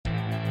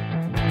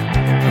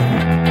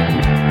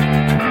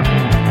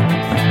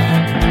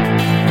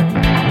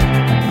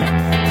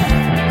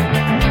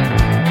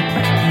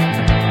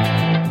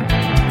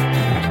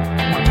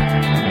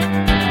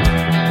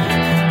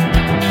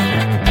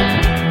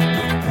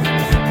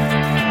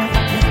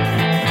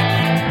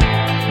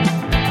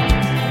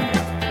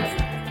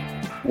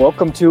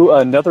Welcome to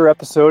another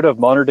episode of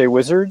Modern Day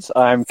Wizards.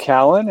 I'm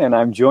Callan, and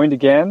I'm joined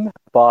again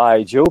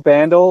by Joe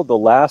Bandel, the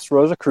last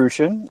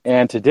Rosicrucian.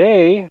 And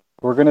today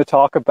we're going to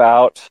talk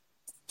about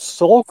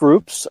soul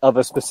groups of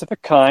a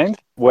specific kind.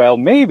 Well,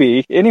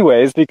 maybe,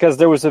 anyways, because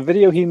there was a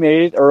video he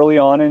made early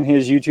on in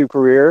his YouTube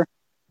career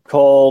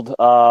called,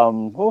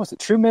 what was it?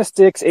 True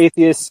Mystics,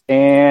 Atheists,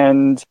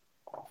 and...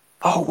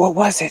 oh, what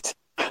was it?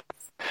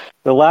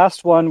 The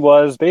last one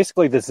was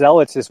basically the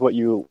Zealots is what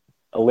you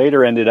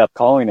later ended up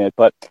calling it,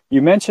 but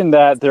you mentioned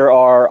that there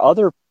are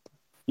other,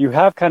 you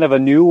have kind of a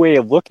new way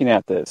of looking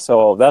at this,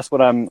 so that's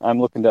what I'm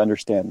looking to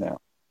understand now.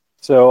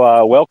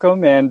 So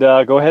welcome, and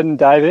go ahead and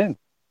dive in.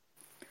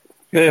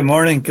 Good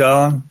morning,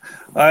 Colin.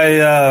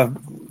 I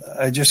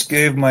just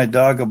gave my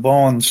dog a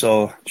bone,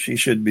 so she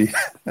should be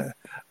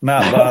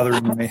not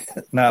bothering me,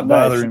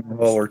 bothering me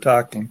while we're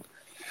talking.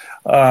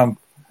 We're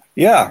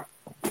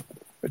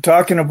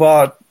talking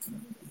about,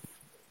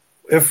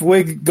 if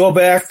we go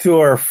back to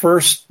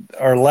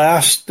our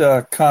last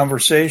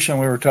conversation,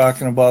 we were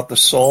talking about the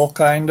soul,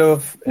 kind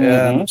of,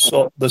 and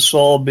so the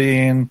soul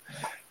being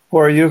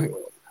where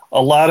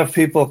a lot of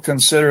people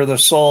consider the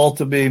soul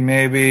to be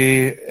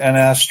maybe an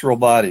astral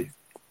body.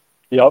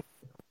 Yep.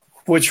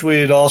 Which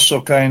we'd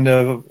also kind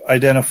of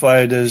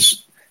identified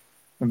as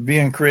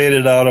being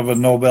created out of a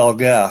Nobel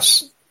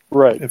gas,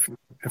 right? If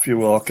you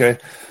will, okay.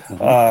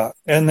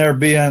 And there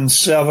being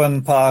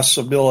 7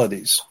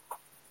 possibilities.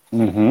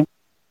 Mm-hmm.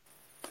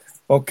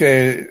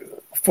 Okay,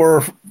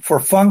 for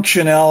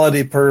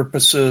functionality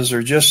purposes,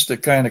 or just to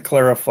kind of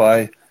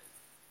clarify,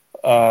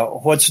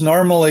 what's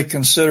normally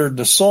considered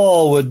the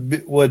soul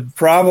would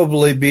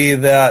probably be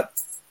that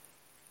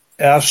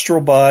astral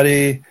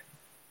body,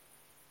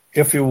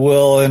 if you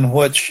will, in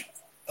which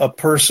a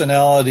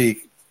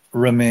personality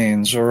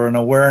remains, or an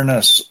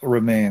awareness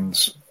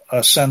remains,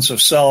 a sense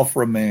of self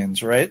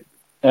remains, right?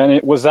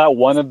 And was that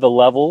one of the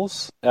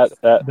levels? That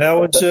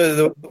was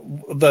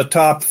the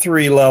top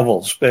 3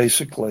 levels,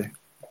 basically.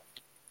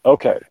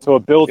 Okay, so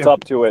it built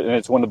up to it, and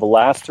it's one of the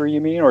last 3,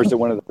 you mean, or is it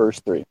one of the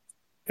first 3?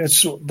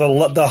 It's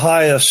the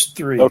highest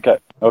 3. Okay.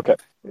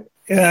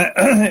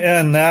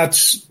 And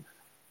that's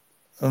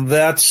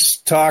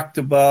talked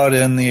about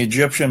in the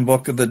Egyptian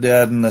Book of the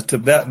Dead and the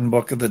Tibetan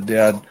Book of the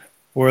Dead,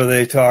 where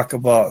they talk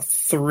about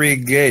 3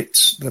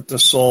 gates that the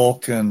soul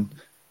can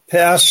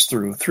pass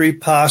through, 3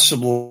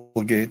 possible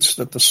gates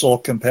that the soul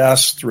can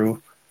pass through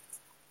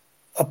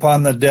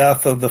upon the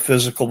death of the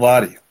physical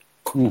body.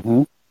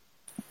 Mm-hmm.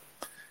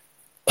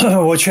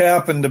 Which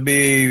happened to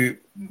be,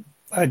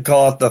 I'd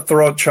call it the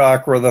throat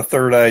chakra, the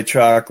third eye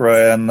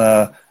chakra, and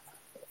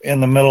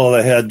in the middle of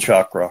the head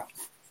chakra.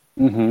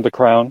 Mm-hmm, the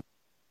crown.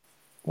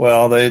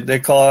 Well, they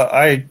call it,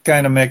 I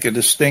kind of make a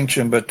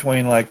distinction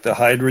between like the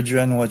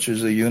hydrogen, which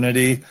is the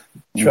unity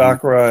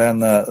chakra,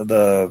 and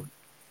the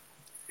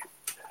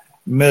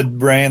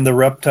midbrain, the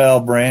reptile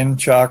brain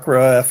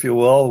chakra, if you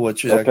will,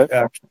 which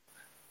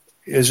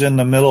is in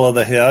the middle of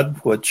the head,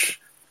 which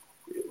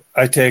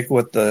I take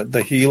with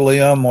the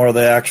helium, or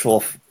the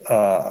actual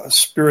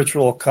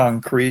spiritual,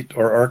 concrete,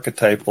 or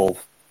archetypal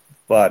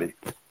body.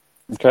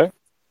 Okay.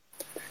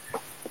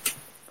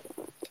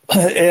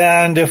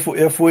 And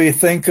if we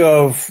think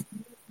of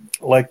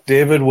like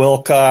David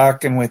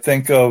Wilcock, and we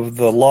think of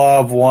the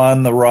law of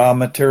one, the raw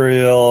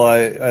material,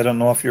 I don't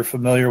know if you're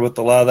familiar with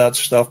a lot of that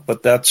stuff,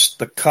 but that's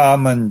the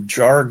common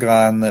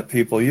jargon that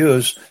people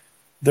use.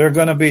 They're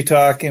going to be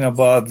talking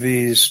about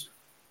these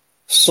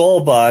soul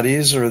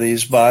bodies, or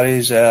these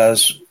bodies,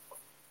 as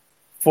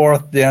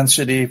 4th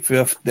density,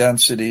 5th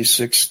density,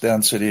 6th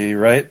density,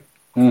 right?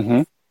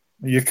 Mm-hmm.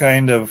 You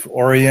kind of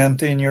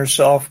orienting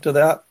yourself to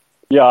that?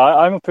 Yeah,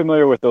 I'm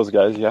familiar with those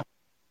guys, yeah.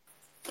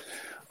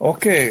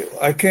 Okay,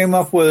 I came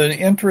up with an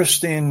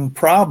interesting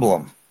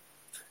problem.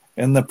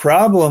 And the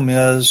problem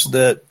is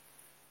that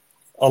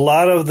a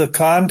lot of the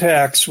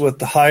contacts with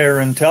the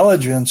higher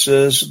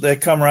intelligences, they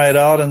come right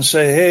out and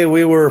say, hey,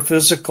 we were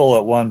physical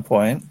at one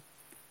point,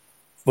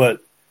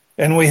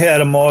 and we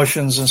had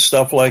emotions and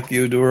stuff like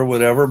you do or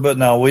whatever, but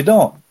now we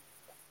don't.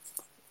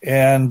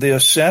 And the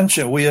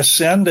ascension, we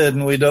ascended,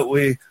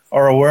 and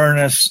our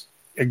awareness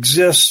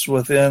exists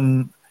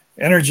within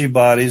energy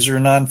bodies or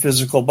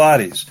non-physical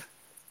bodies.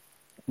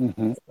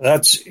 Mm-hmm.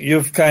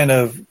 You've kind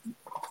of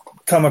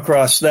come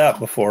across that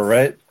before,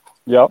 right?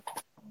 Yep.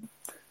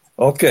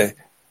 Okay.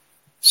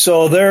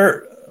 So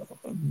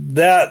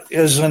that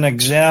is an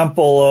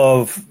example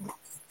of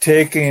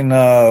taking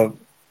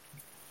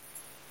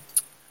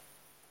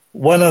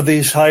one of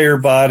these higher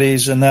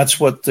bodies, and that's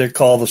what they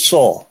call the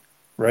soul,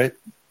 right?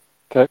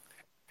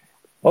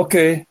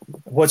 Okay.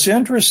 What's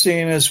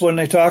interesting is when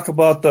they talk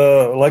about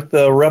the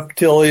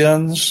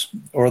reptilians,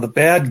 or the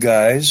bad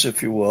guys,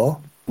 if you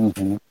will,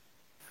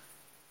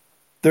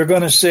 they're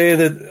going to say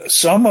that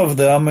some of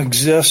them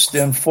exist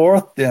in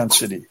 4th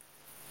density,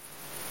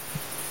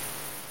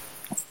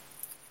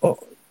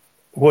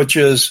 which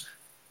is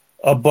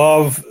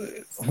above,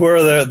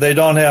 where they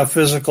don't have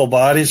physical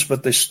bodies,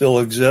 but they still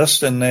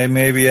exist, and they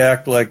maybe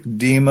act like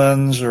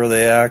demons, or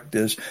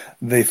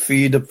they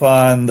feed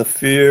upon the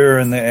fear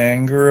and the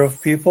anger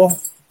of people.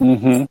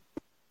 Mm-hmm.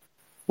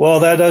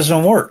 Well, that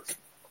doesn't work.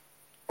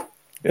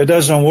 It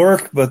doesn't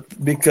work,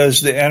 but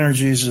because the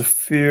energies of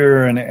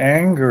fear and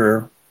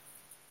anger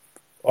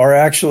are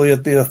actually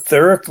at the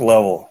etheric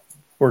level,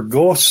 where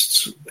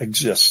ghosts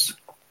exist,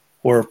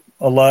 where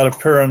a lot of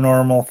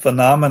paranormal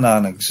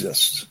phenomenon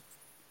exists.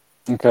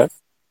 Okay.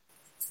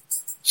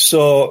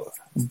 So,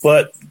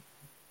 but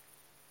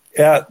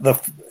at the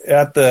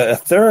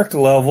etheric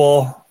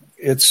level,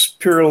 it's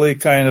purely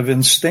kind of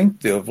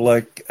instinctive,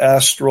 like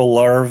astral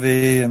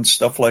larvae and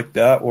stuff like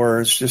that, where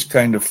it's just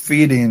kind of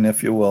feeding,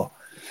 if you will.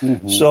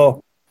 Mm-hmm.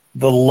 So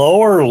the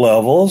lower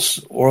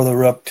levels, or the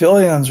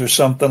reptilians or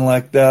something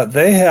like that,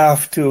 they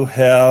have to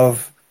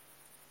have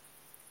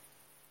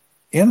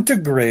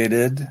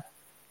integrated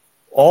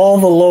all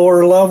the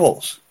lower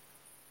levels.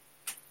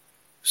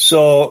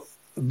 So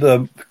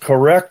the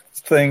correct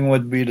thing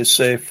would be to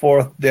say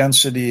fourth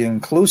density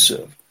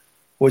inclusive,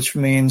 which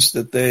means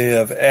that they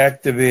have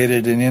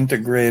activated and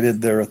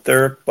integrated their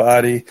etheric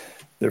body,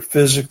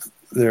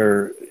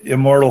 their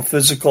immortal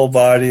physical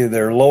body,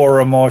 their lower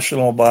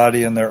emotional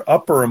body, and their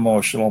upper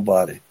emotional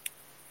body.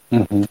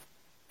 Mm-hmm.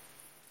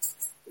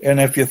 And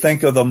if you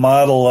think of the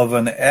model of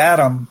an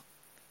atom,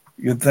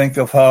 you'd think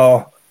of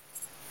how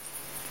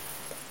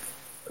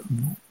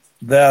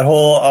that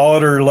whole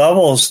outer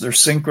levels, they're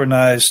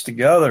synchronized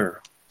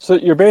together. So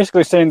you're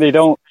basically saying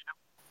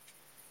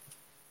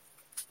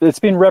it's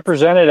being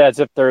represented as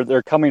if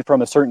they're coming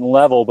from a certain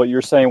level, but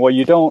you're saying, well,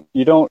 you don't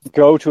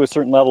go to a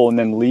certain level and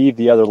then leave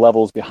the other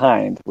levels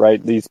behind,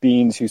 right? These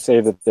beings who say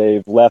that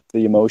they've left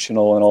the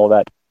emotional and all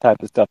that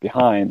type of stuff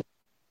behind.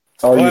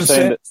 Are you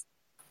saying that?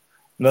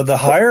 No, the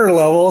higher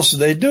levels,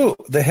 they do.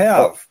 They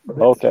have.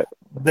 Oh, okay.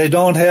 They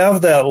don't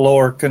have that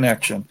lower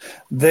connection.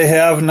 They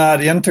have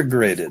not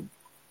integrated.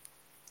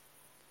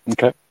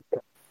 Okay.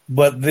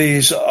 But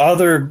this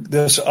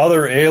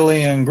other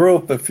alien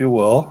group, if you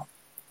will,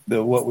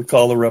 what we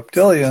call the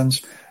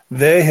reptilians,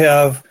 they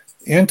have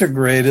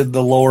integrated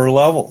the lower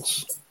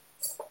levels.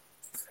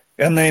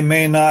 And they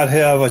may not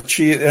have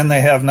achieved, and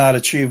they have not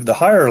achieved the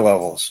higher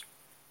levels.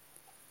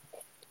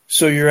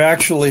 So you're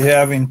actually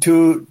having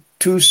two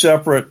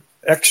separate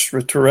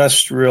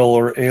extraterrestrial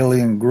or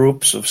alien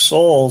groups of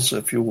souls,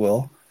 if you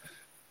will,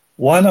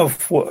 one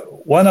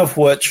of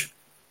which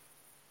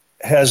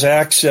has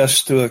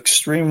access to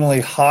extremely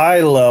high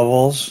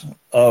levels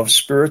of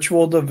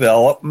spiritual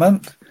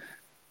development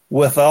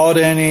without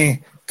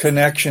any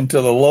connection to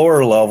the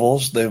lower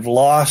levels. They've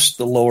lost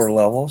the lower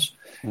levels.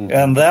 Mm-hmm.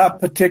 And that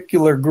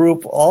particular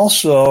group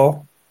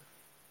also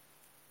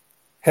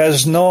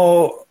has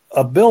no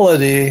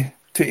ability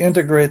to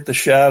integrate the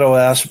shadow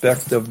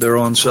aspect of their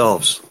own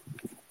selves.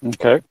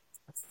 Okay.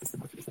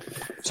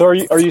 So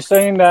are you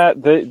saying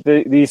that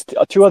these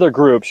two other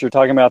groups, you're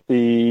talking about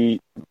the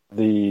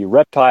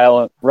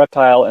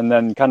reptile and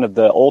then kind of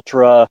the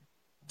ultra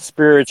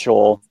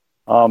spiritual,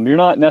 you're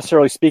not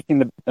necessarily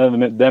speaking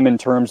of them in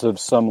terms of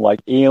some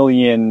like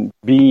alien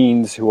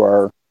beings who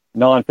are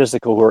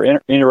non-physical, who are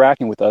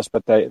interacting with us,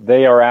 but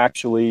they are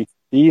actually,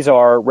 these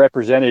are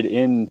represented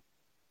in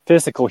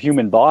physical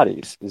human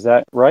bodies. Is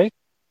that right?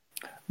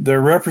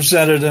 They're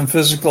represented in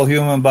physical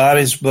human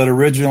bodies, but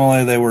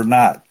originally they were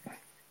not.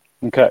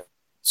 Okay.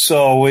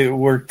 So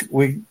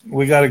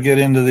we got to get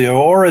into the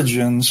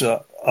origins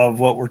of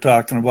what we're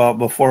talking about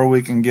before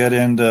we can get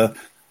into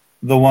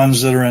the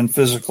ones that are in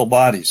physical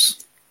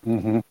bodies.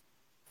 Mm-hmm.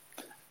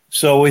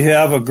 So we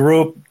have a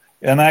group,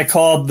 and I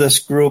called this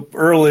group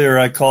earlier,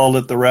 I called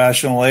it the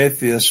rational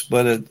atheists,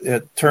 but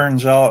it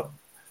turns out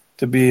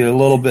to be a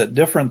little bit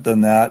different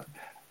than that.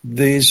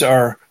 These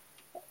are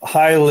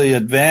highly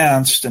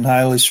advanced and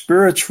highly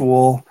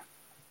spiritual,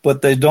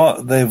 but they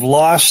don't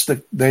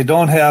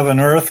have an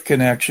earth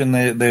connection.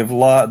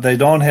 They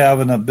don't have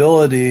an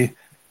ability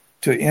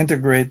to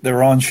integrate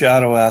their own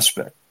shadow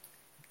aspect.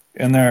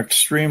 And they're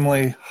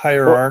extremely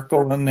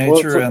hierarchical in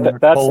nature, and they're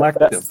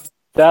collective.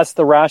 That's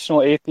the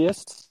rational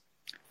atheists?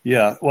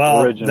 Yeah,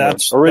 well,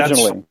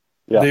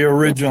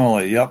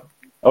 originally. Yep.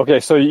 Okay,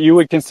 so you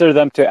would consider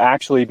them to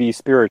actually be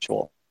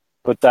spiritual,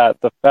 but that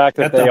the fact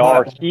that they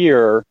are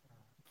here,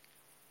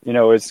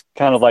 is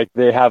kind of like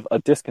they have a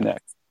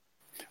disconnect.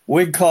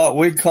 We call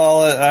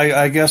it,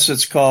 I guess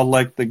it's called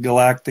like the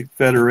Galactic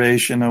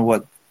Federation, or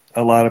what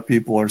a lot of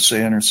people are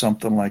saying, or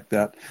something like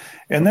that.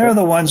 And they're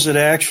the ones that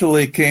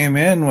actually came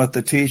in with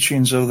the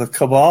teachings of the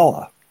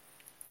Kabbalah,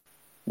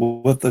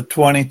 with the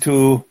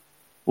 22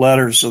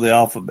 letters of the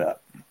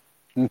alphabet.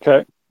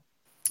 Okay.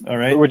 All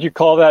right. Would you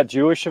call that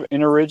Jewish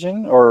in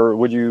origin, or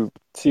would you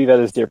see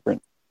that as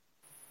different?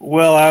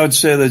 Well, I would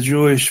say the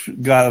Jewish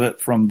got it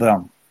from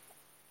them.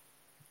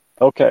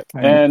 Okay.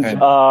 And,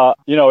 I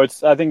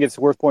think it's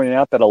worth pointing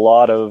out that a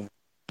lot of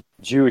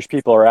Jewish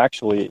people are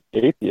actually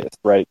atheists,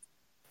 right?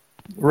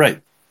 Right.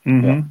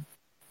 Mm-hmm. Yeah.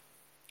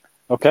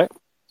 Okay.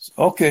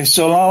 Okay,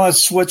 so now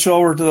let's switch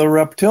over to the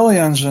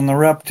reptilians, and the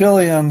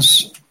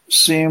reptilians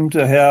seem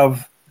to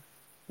have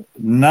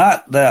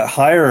not that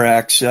higher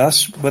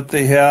access, but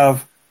they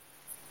have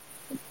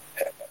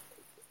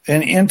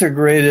an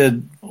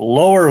integrated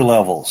lower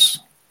levels.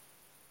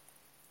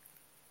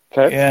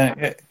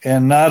 Okay.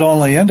 And not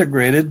only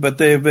integrated, but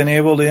they've been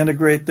able to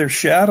integrate their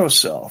shadow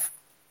self.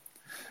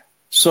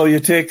 So you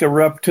take a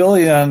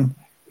reptilian,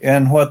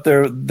 and what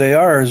they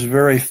are is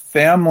very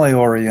family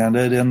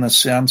oriented in the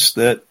sense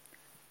that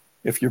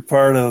if you're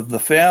part of the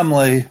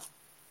family,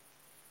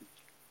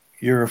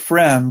 you're a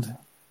friend.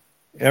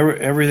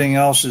 Everything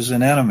else is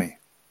an enemy.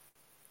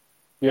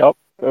 Yep.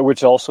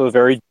 Which also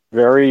very,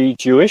 very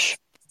Jewish.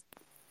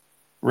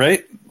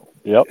 Right?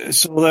 Yep.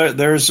 So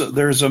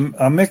there's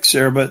a mix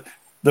there, but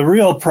the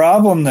real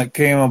problem that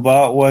came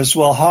about was,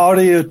 well, how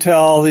do you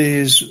tell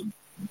the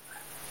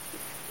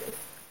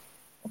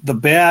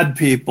bad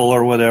people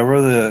or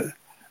whatever,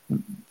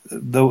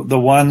 the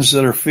ones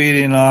that are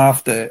feeding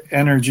off the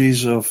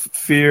energies of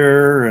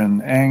fear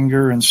and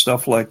anger and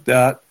stuff like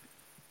that,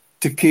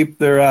 to keep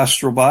their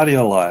astral body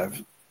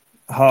alive?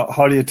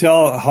 How do you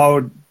tell,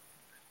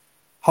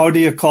 how do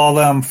you call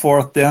them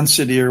fourth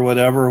density or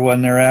whatever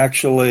when they're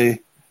actually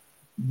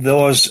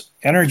those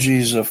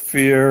energies of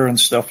fear and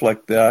stuff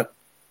like that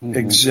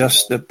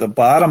exist at the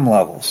bottom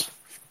levels?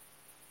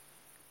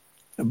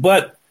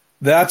 But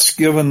that's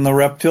given the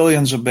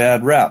reptilians a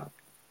bad rap.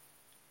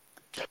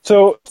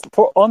 So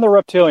on the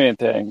reptilian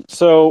thing,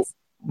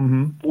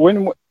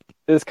 when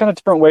there's kind of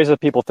different ways that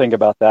people think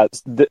about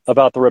that,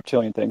 about the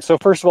reptilian thing. So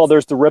first of all,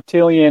 there's the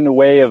reptilian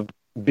way of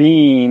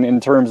being in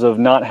terms of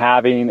not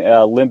having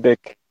a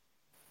limbic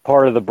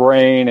part of the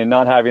brain and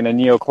not having a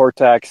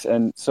neocortex.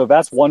 And so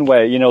that's one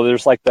way.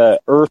 There's like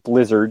the earth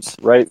lizards,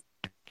 right?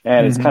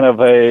 And it's kind of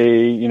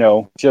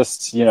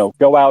just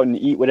go out and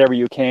eat whatever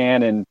you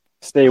can and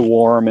stay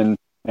warm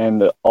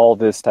and all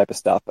this type of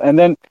stuff. And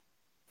then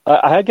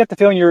I get the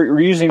feeling you're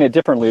using it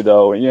differently,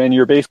 though, and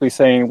you're basically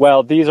saying,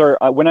 well, these are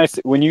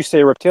when you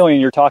say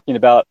reptilian, you're talking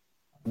about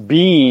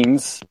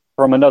beings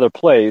from another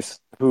place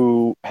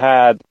who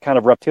had kind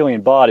of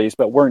reptilian bodies,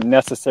 but weren't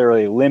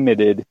necessarily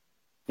limited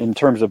in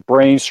terms of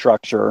brain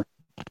structure.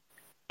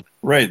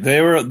 Right.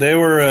 They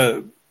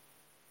were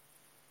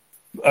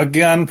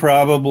again,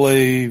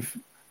 probably,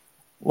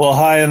 well,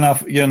 high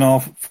enough,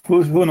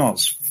 who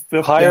knows?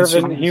 Higher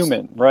than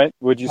human, right?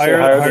 Would you say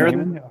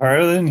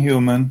higher than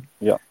human?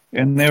 Yeah.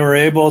 And they were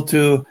able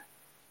to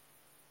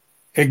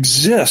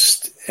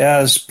exist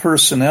as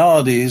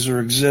personalities or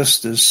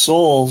exist as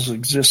souls,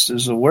 exist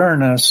as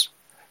awareness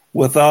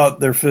without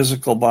their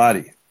physical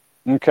body.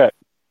 Okay.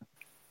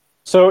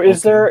 So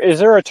is there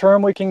a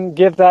term we can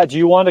give that? Do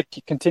you want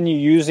to continue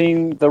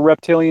using the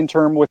reptilian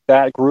term with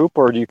that group,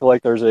 or do you feel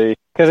like there's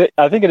because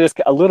I think it is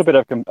a little bit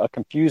of a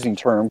confusing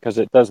term because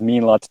it does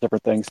mean lots of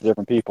different things to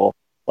different people.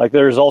 Like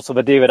there's also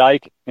the David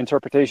Icke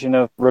interpretation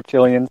of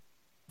reptilian.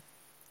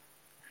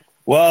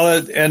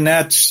 Well, and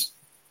that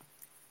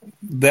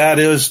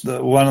is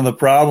one of the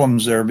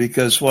problems there,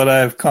 because what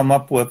I've come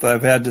up with,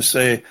 I've had to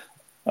say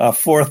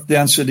fourth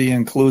density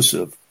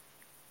inclusive.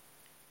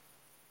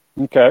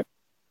 Okay.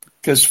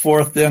 Because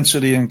fourth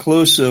density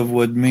inclusive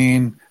would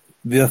mean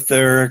the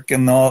etheric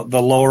and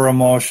the lower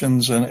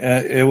emotions, and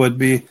it would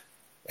be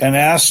an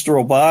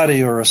astral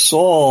body or a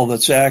soul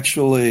that's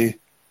actually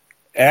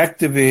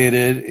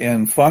activated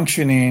and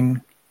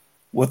functioning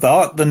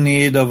without the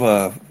need of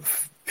a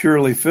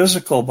purely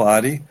physical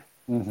body,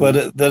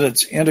 but that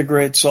it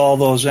integrates all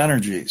those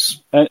energies.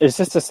 And is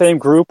this the same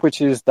group, which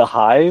is the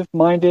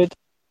hive-minded?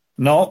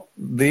 No,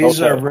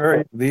 these are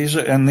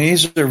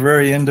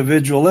very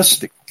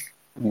individualistic.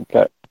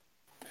 Okay.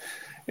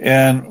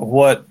 And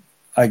what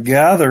I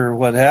gather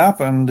what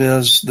happened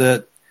is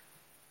that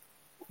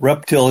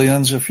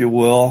reptilians, if you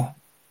will,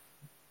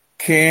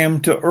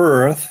 came to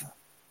Earth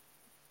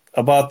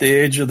about the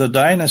age of the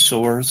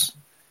dinosaurs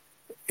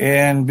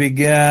and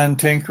began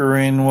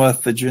tinkering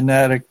with the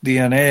genetic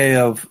DNA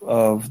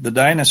of the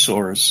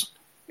dinosaurs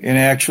and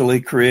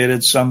actually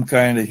created some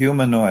kind of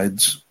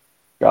humanoids.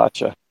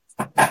 Gotcha.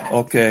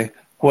 Okay.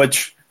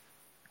 Which...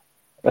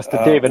 That's the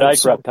David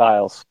Icke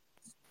reptiles.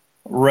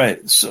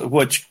 Right. So,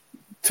 which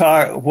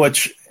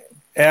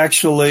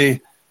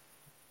actually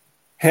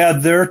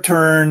had their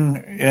turn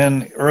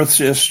in Earth's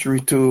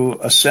history to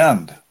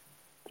ascend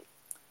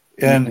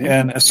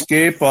and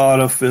escape out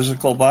of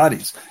physical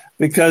bodies.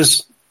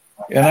 Because,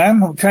 and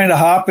I'm kind of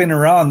hopping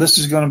around, this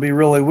is going to be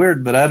really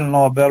weird, but I don't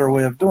know a better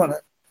way of doing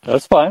it.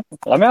 That's fine.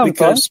 I'm having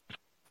fun.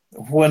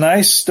 When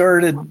I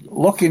started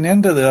looking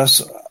into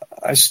this,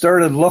 I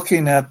started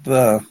looking at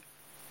the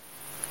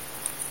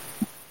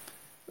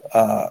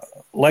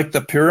like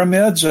the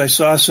pyramids. I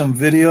saw some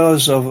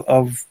videos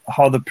of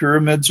how the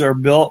pyramids are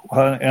built,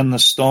 and the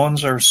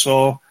stones are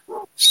so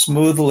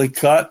smoothly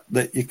cut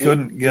that you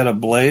couldn't get a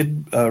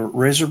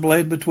razor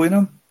blade between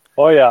them.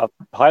 Oh yeah,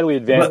 highly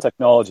advanced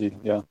technology.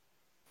 Yeah.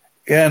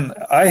 And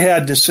I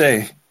had to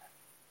say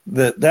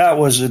that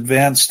was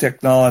advanced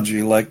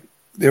technology. Like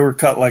they were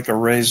cut like a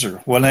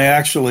razor. When I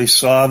actually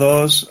saw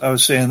those, I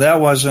was saying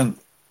that wasn't.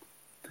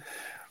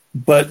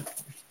 But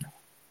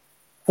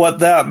what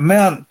that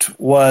meant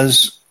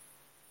was,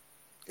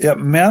 it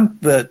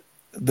meant that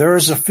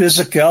there's a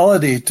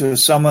physicality to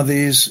some of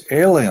these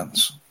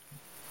aliens.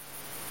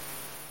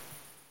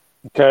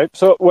 Okay,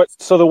 so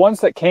the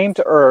ones that came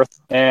to Earth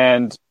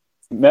and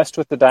messed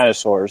with the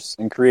dinosaurs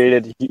and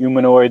created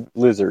humanoid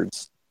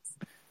lizards,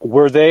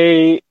 were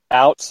they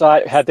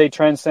outside? Had they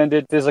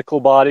transcended physical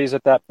bodies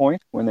at that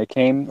point when they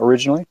came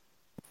originally?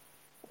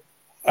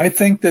 I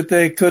think that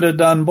they could have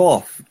done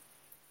both.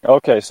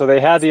 Okay, so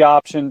they had the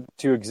option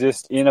to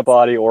exist in a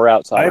body or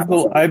outside.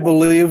 I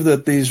believe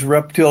that these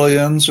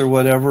reptilians, or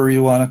whatever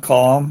you want to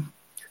call them,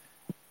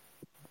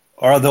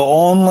 are the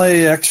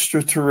only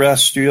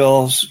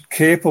extraterrestrials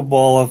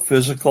capable of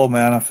physical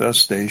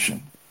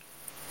manifestation.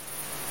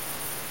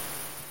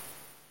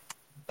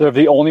 They're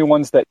the only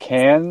ones that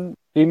can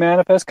be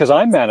manifest? Because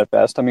I'm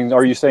manifest. I mean,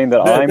 are you saying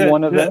that I'm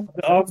one of them?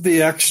 Of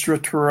the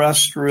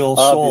extraterrestrial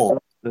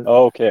soul.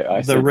 Okay,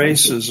 I see. The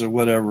races or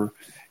whatever.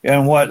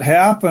 And what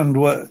happened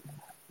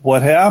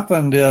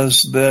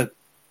is that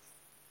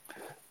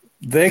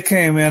they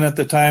came in at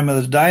the time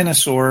of the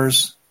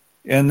dinosaurs,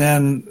 and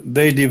then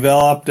they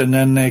developed, and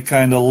then they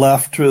kind of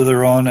left through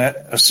their own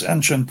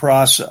ascension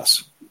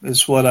process,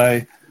 is what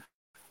I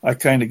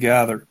kind of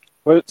gathered.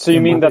 So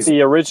you mean that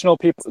the original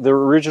people, the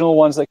original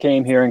ones that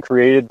came here and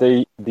created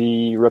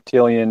the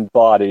reptilian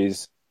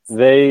bodies,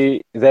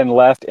 they then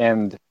left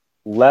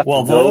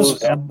Well,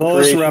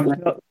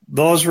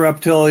 those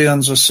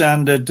reptilians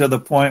ascended to the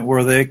point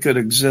where they could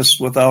exist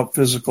without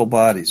physical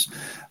bodies.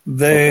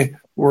 They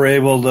were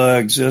able to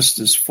exist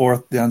as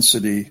fourth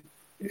density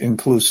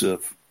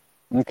inclusive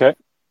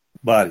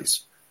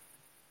bodies.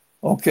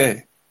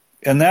 Okay.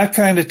 And that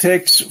kind of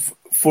takes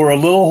for a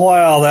little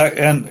while,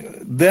 and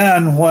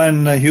then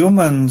when the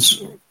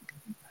humans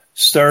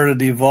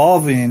started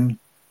evolving,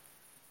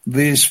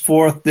 these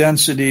fourth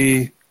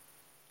density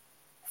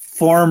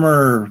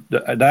former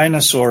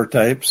dinosaur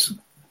types,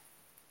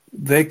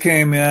 they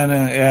came in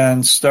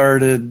and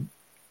started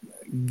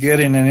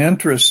getting an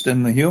interest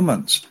in the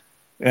humans,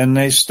 and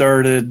they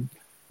started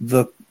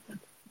the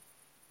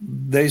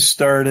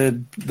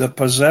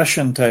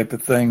possession type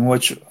of thing,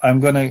 which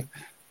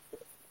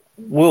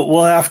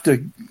we'll have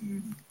to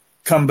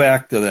come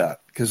back to that,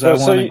 because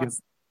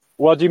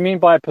Well, do you mean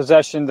by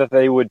possession that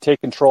they would take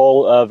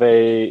control of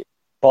a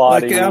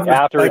body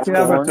after it's born?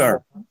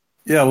 Avatar?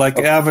 Yeah, like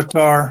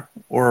Avatar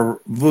or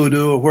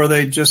Voodoo, where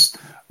they just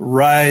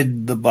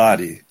ride the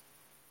body.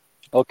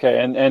 Okay,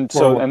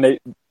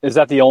 is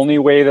that the only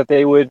way that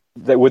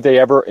would they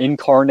ever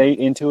incarnate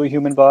into a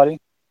human body?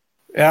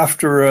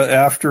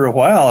 After a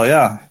while,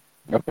 yeah.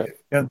 Okay.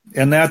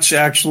 And that's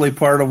actually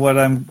part of what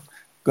I'm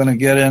going to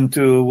get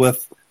into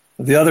with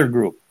the other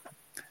group.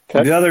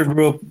 Okay. The other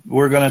group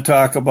we're going to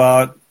talk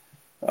about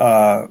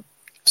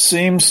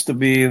seems to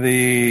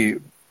be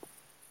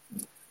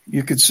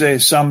you could say,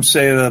 some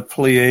say the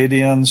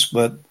Pleiadians,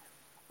 but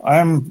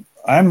I'm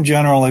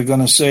generally going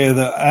to say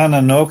the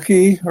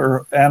Anunnaki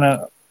or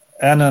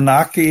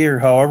Anunnaki, or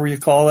however you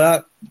call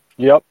that.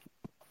 Yep.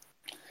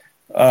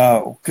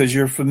 Because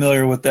you're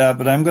familiar with that,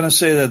 but I'm going to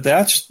say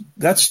that's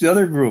the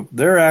other group.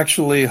 They're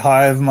actually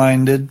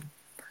hive-minded,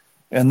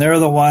 and they're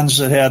the ones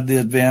that had the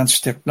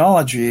advanced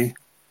technology,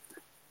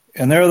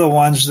 and they're the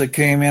ones that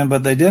came in,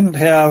 but they didn't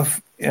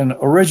have, and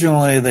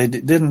originally they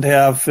didn't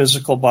have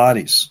physical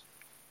bodies.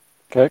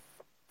 Okay.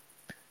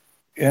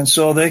 And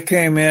so they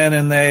came in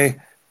and they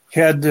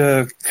had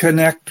to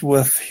connect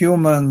with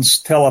humans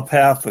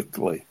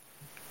telepathically.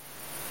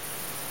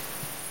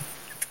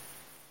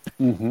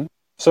 Mm-hmm.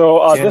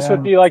 So this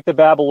would be like the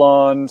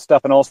Babylon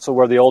stuff, and also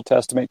where the Old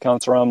Testament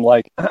comes from.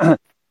 Like, I don't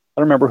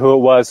remember who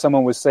it was.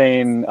 Someone was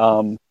saying,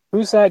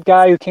 who's that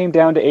guy who came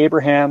down to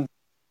Abraham?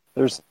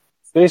 There's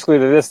basically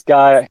this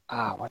guy.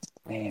 What's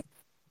his name?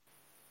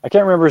 I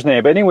can't remember his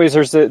name. But anyways,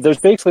 there's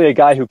basically a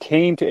guy who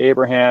came to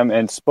Abraham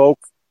and spoke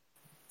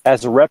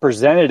as a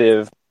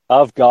representative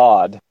of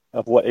God,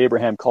 of what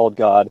Abraham called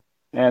God.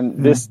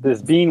 And this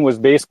being was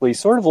basically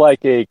sort of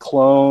like a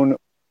clone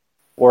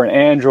or an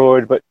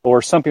android,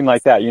 or something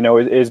like that. You know,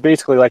 it is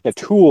basically like a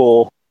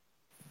tool,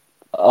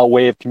 a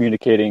way of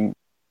communicating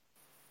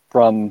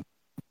from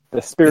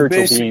the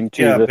spiritual being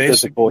to the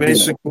physical human.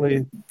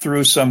 Basically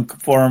through some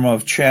form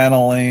of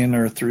channeling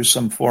or through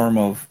some form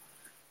of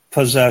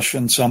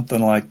possession,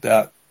 something like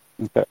that.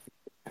 Okay.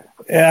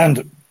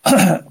 And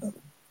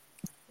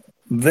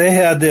they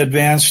had the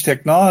advanced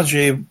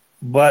technology,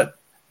 but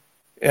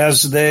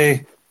as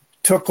they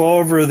took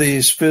over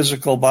these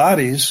physical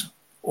bodies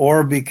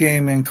or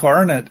became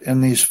incarnate in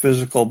these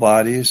physical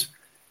bodies,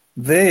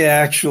 they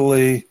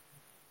actually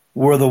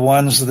were the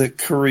ones that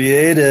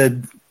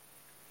created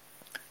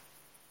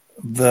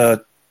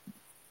the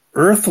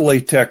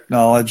earthly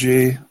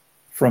technology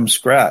from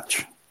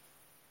scratch.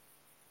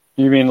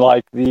 You mean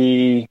like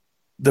the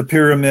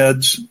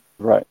pyramids?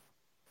 Right.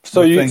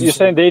 So you're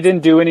saying they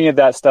didn't do any of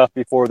that stuff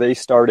before they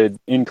started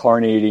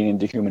incarnating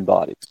into human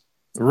bodies?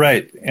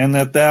 Right. And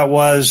that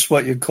was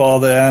what you call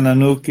the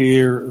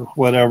Anunnaki or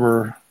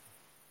whatever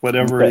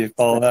you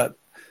call that.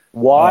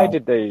 Why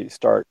did they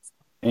start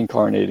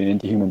incarnating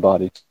into human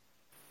bodies?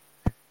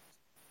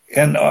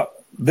 And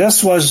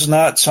this was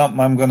not something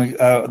I'm going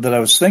to that I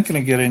was thinking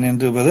of getting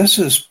into, but this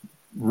is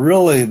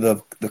really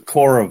the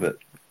core of it.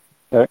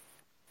 Okay.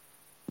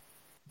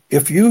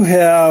 If you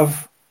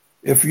have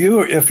if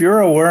your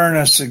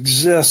awareness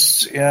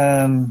exists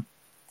in,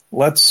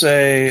 let's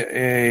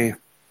say, a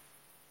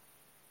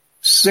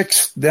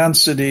sixth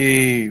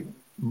density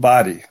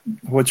body,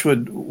 which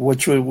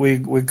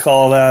we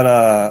call that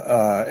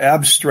a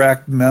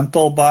abstract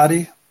mental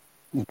body.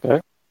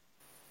 Okay.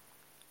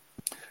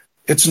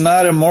 It's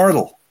not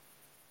immortal.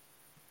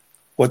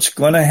 What's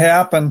going to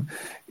happen,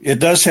 it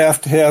does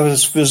have to have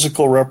its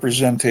physical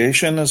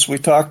representation, as we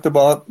talked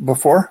about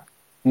before,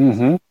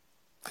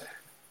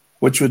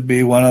 which would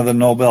be one of the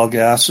Nobel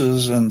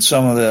gases and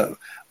some of the,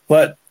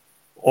 but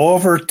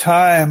over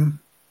time,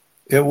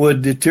 it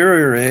would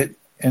deteriorate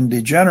and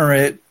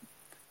degenerate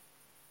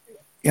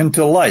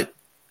into light.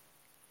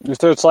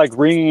 So it's like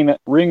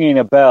ringing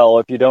a bell.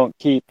 If you don't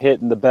keep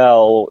hitting the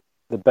bell's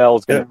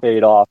going to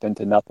fade off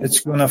into nothing.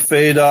 It's going to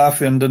fade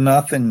off into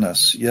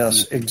nothingness.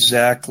 Yes,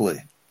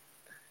 exactly.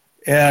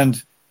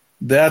 And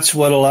that's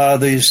what a lot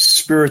of these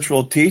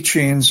spiritual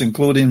teachings,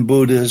 including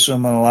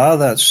Buddhism and a lot of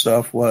that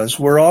stuff, was.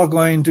 We're all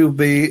going to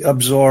be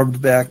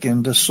absorbed back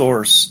into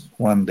Source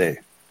one day.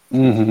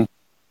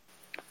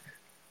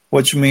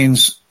 Which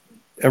means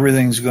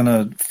everything's going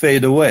to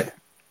fade away.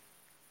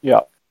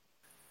 Yeah.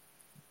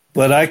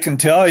 But I can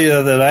tell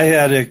you that I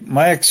had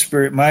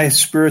my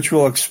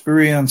spiritual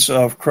experience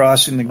of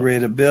crossing the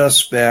Great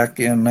Abyss back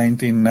in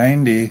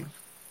 1990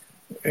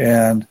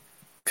 and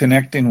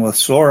connecting with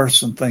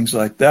Source and things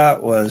like that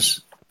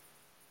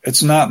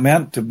it's not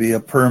meant to be a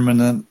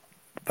permanent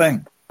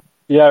thing.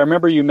 Yeah, I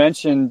remember you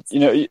mentioned,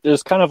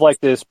 there's kind of like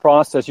this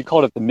process, you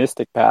called it the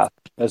mystic path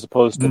as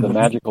opposed to the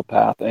magical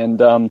path.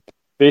 And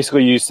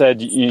basically you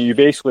said you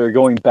basically are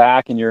going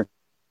back and you're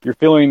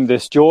feeling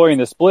this joy and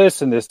this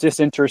bliss and this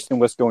disinterest in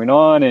what's going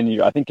on.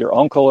 And I think your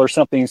uncle or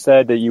something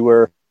said that you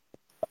were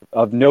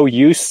of no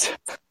use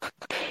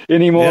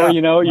anymore.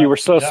 Yeah. You were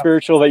so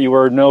spiritual that you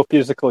were of no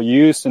physical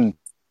use.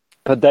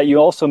 But that you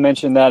also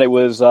mentioned that it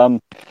was,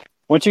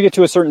 once you get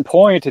to a certain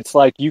point, it's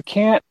like you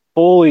can't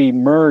fully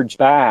merge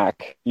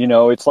back.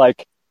 It's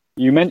like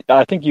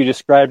I think you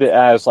described it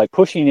as like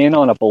pushing in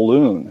on a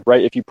balloon,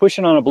 right? If you push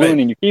in on a balloon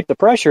and you keep the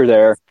pressure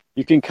there,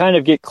 you can kind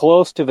of get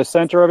close to the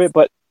center of it,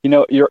 but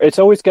it's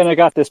always going to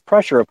got this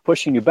pressure of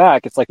pushing you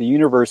back. It's like the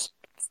universe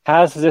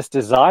has this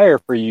desire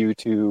for you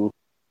to,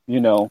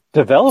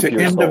 develop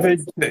your soul.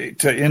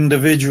 To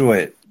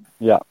individuate.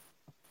 Yeah.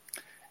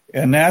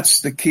 And that's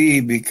the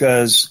key,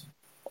 because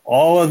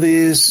all of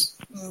these,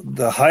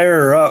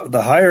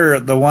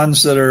 the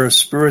ones that are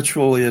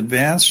spiritually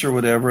advanced or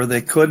whatever,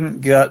 they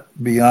couldn't get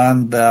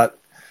beyond that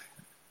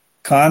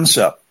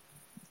concept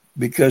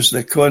because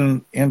they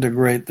couldn't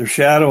integrate their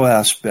shadow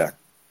aspect.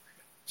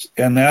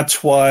 And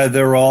that's why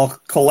they're all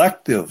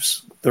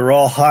collectives. They're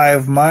all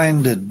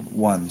hive-minded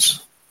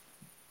ones.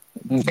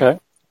 Okay.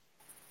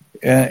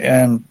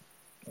 And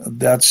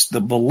that's the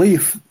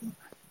belief.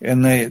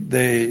 And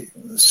they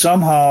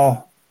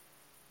somehow,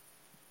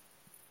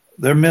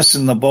 they're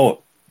missing the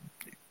boat.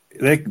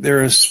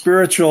 They're as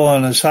spiritual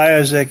and as high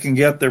as they can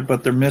get there,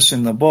 but they're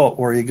missing the boat.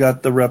 Where you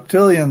got the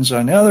reptilians,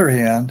 on the other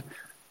hand,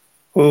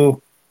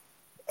 who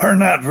are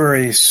not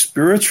very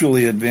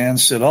spiritually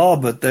advanced at all,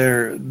 but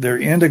they're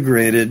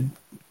integrated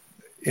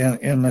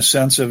in the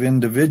sense of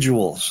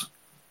individuals.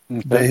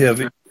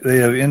 Okay. They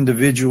have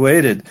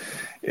individuated,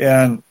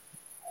 and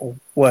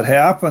what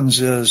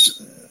happens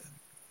is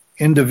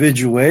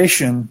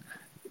individuation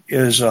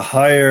is a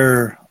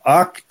higher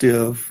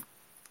octave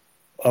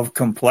of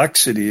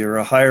complexity, or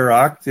a higher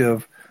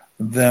octave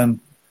than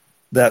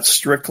that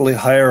strictly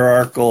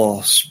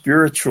hierarchical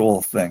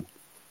spiritual thing.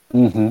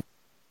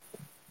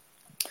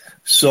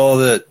 So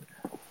that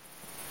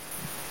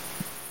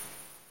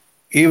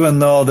even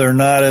though they're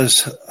not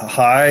as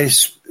high,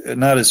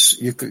 not as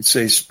you could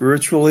say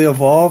spiritually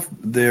evolved,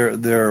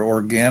 they're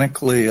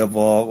organically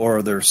evolved,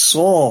 or their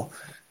soul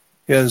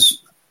has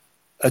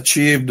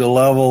achieved a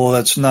level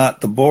that's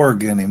not the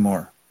Borg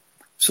anymore.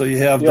 So you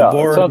have the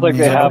Borg. It sounds like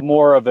they have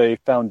more of a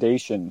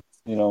foundation,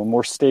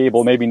 more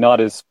stable, maybe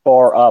not as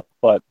far up,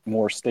 but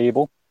more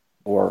stable.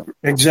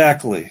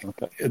 Exactly.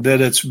 Okay. That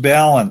it's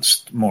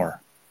balanced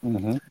more.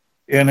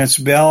 And it's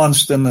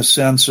balanced in the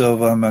sense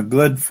of I'm a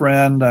good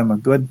friend, I'm a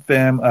good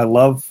I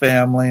love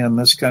family and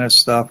this kind of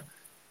stuff.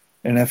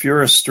 And if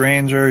you're a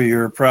stranger,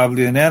 you're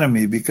probably an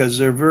enemy, because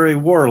they're very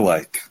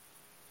warlike.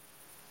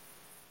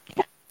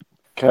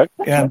 Okay.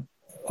 And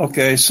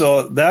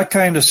so that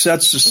kind of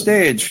sets the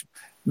stage.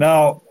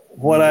 Now,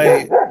 what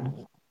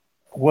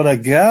I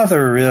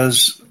gather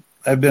is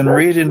I've been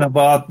reading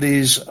about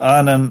these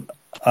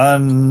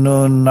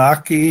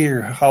Anunnaki,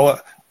 or how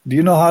do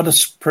you know how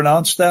to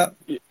pronounce that?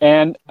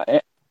 And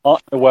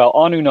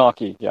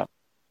Anunnaki, yeah.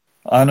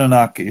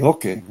 Anunnaki.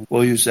 Okay,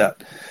 we'll use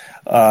that.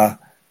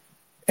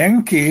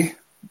 Enki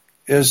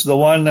is the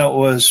one that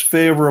was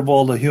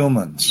favorable to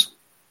humans.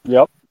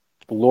 Yep,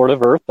 Lord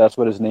of Earth. That's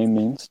what his name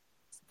means.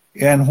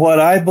 And what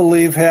I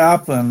believe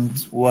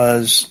happened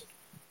was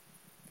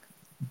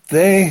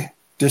they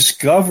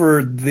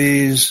discovered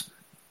these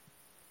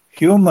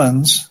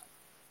humans.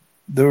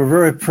 They were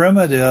very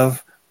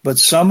primitive, but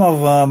some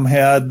of them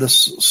had the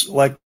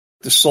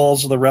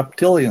souls of the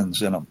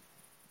reptilians in them.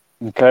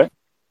 Okay.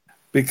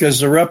 Because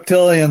the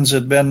reptilians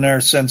had been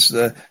there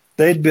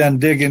they'd been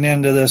digging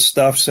into this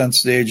stuff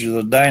since the age of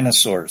the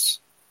dinosaurs.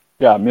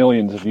 Yeah,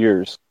 millions of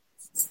years.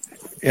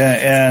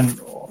 And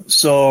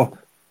so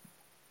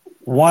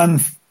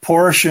one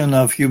portion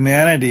of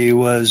humanity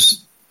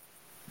was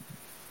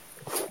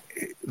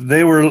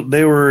they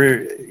were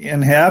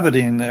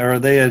inhabiting, or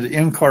they had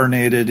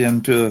incarnated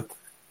into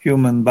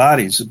human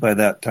bodies by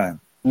that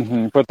time.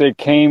 Mm-hmm. But they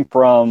came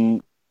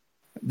from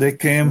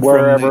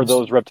wherever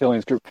those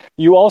reptilians group.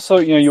 You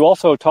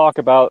also talk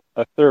about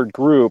a third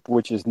group,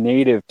 which is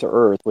native to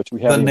Earth, which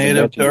we haven't. The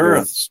native to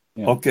Earth.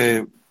 Yeah.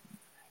 Okay,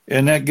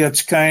 and that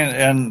gets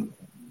and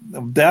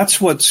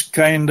that's what's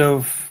kind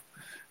of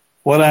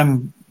what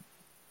I'm.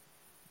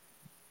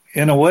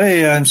 In a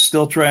way, I'm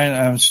still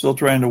trying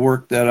to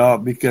work that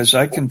out, because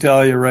I can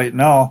tell you right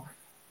now,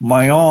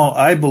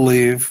 I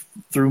believe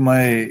through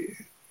my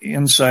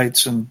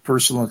insights and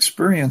personal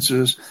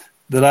experiences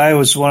that I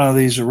was one of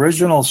these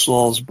original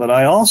souls, but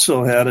I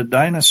also had a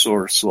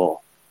dinosaur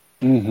soul.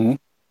 Mm-hmm.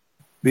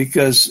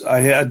 Because I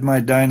had my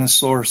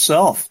dinosaur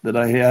self that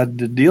I had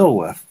to deal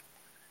with.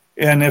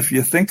 And if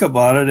you think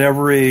about it,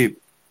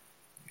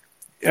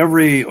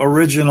 every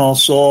original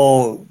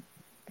soul,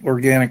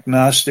 organic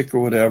Gnostic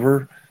or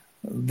whatever,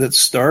 that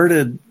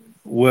started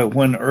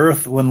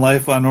when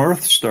life on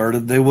Earth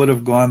started, they would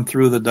have gone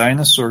through the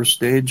dinosaur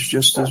stage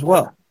just as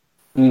well.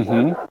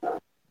 Mm-hmm.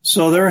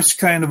 So there's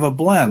kind of a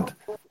blend.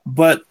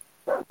 But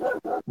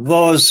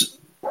those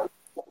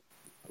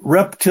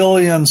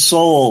reptilian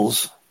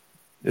souls,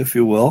 if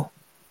you will,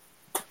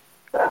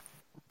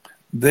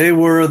 they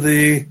were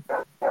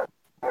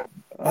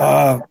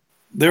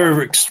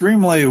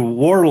extremely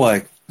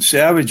warlike,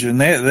 savage,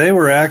 and they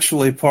were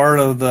actually part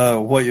of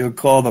what you would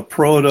call the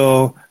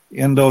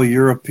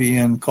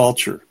Proto-Indo-European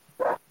culture.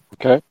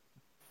 Okay.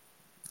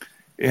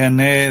 And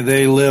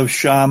they live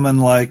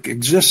shaman-like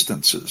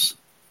existences.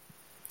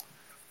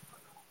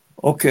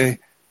 Okay.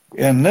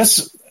 And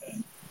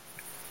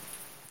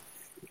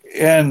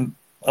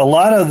a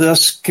lot of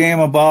this came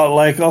about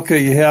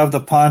you have the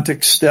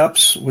Pontic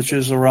Steppes, which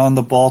is around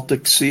the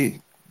Baltic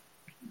Sea,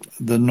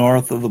 the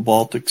north of the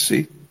Baltic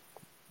Sea.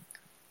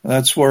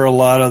 That's where a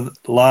lot of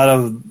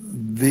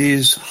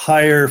these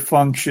higher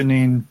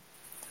functioning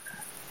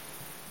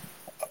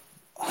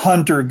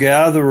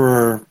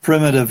hunter-gatherer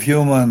primitive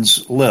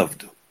humans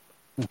lived.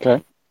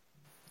 Okay.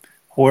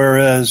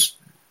 Whereas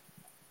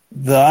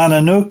the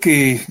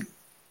Anunnaki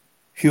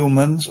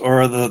humans,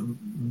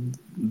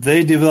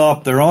 they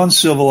developed their own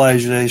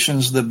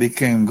civilizations that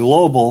became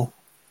global,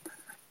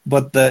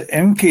 but the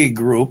Enki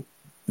group,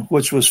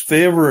 which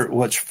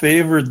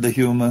favored the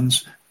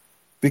humans,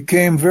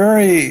 became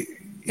very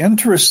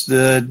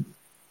interested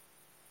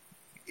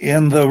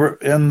in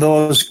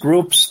those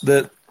groups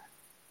that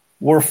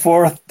were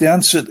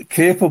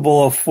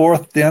capable of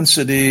fourth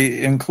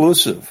density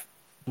inclusive.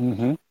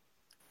 Mm-hmm.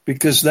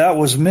 Because that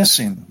was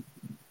missing.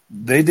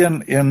 They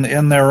didn't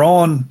in their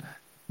own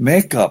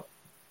makeup.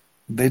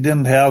 They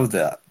didn't have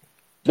that.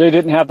 They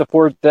didn't have the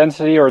fourth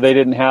density, or they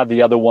didn't have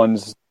the other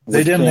ones.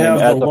 They didn't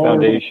have the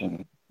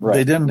foundation. Right.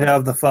 They didn't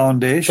have the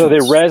foundation. So they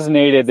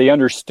resonated. They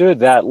understood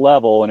that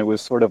level, and it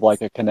was sort of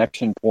like a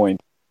connection point.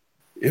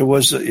 It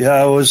was.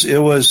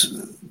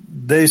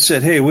 They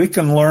said, "Hey, we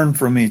can learn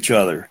from each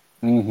other.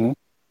 Mm-hmm.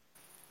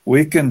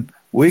 We can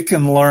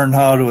learn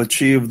how to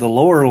achieve the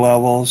lower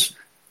levels,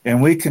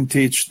 and we can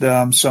teach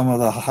them some of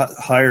the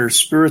higher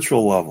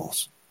spiritual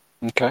levels."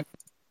 Okay.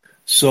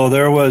 So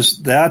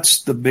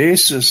that's the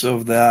basis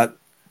of that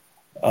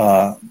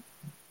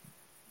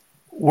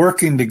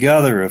working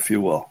together, if you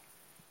will.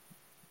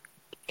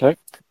 Okay.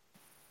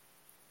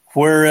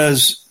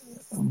 Whereas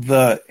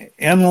the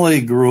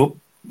Enlil group,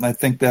 I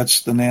think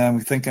that's the name. I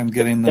think I'm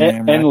getting the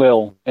name right.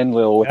 Enlil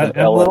with an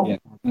L.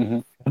 Mm-hmm.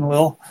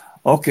 Enlil.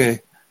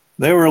 Okay.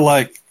 They were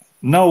like,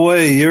 no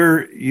way,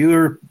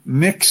 you're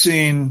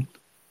mixing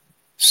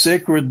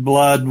sacred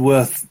blood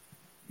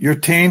you're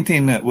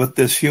tainting it with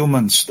this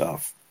human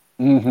stuff.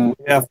 Mm-hmm.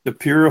 We have to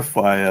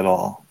purify it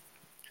all.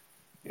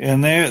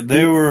 And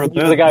they were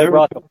the guy who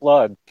brought the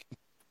flood.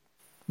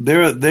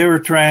 They were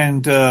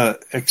trying to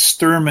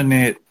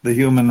exterminate the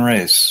human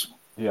race.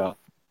 Yeah.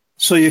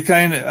 So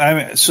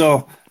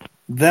so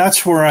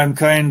that's where I'm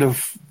kind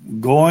of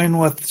going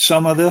with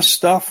some of this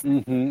stuff.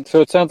 Mm-hmm. So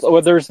it sounds So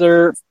I'm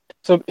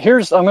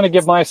going to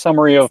give my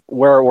summary of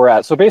where we're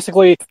at. So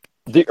basically,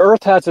 the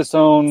Earth has its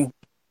own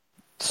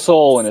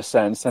soul in a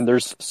sense, and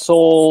there's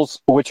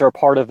souls which are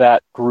part of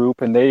that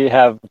group, and they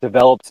have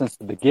developed since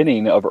the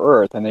beginning of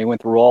Earth, and they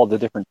went through all the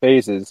different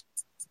phases.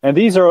 And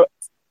these are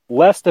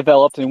less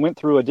developed and went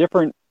through a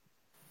different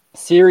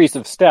series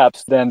of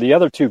steps than the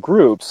other two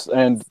groups.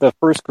 And the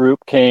first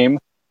group came,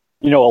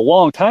 a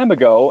long time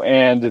ago,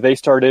 and they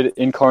started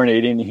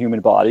incarnating in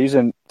human bodies.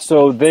 And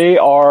so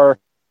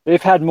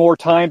they've had more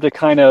time to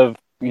kind of,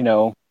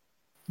 become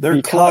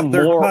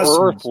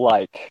more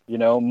Earth-like,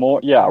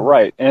 more, yeah,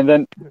 right. And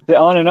then the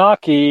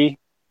Anunnaki,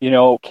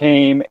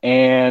 came,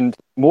 and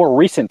more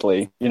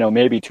recently,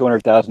 maybe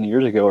 200,000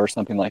 years ago or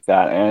something like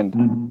that.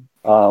 And,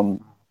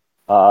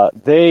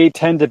 they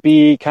tend to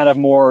be kind of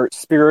more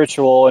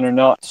spiritual and are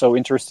not so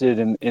interested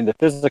in the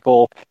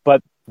physical.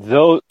 But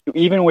though,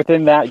 even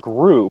within that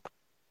group,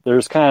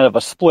 there's kind of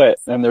a split,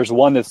 and there's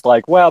one that's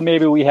like, well,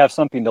 maybe we have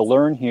something to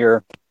learn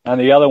here, and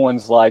the other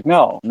one's like,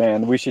 no,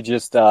 man, we should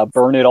just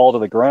burn it all to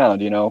the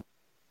ground, you know?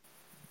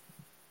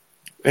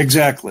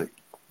 Exactly.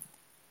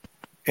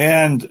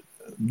 And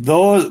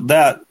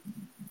that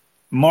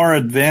more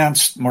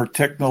advanced, more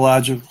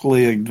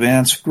technologically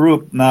advanced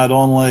group not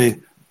only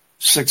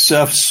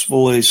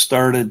successfully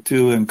started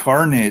to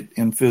incarnate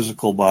in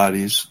physical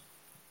bodies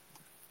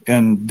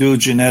and do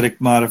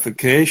genetic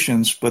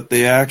modifications, but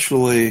they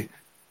actually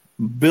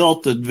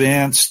built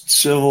advanced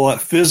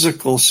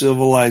physical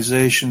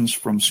civilizations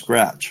from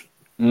scratch.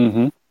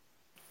 Mm-hmm.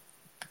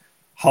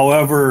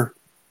 However,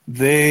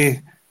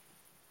 they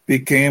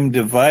became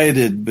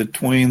divided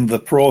between the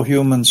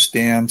pro-human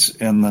stance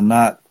and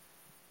the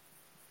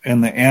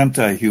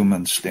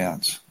anti-human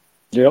stance.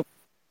 Yep.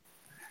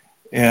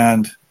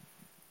 And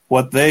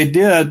what they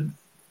did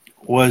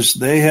was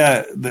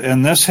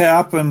this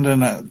happened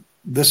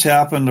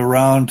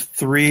around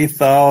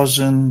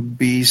 3000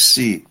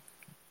 BC.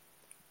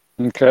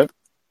 Okay.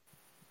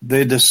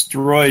 They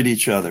destroyed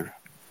each other.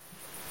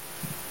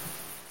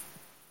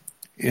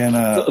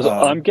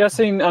 I'm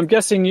guessing.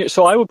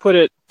 So I would put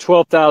it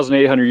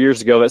 12,800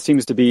 years ago. That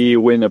seems to be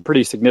when a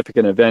pretty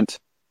significant event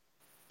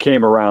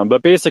came around.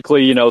 But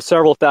basically,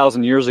 several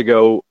thousand years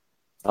ago,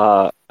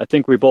 I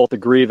think we both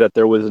agree that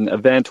there was an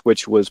event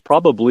which was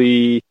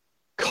probably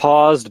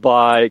caused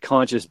by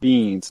conscious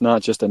beings,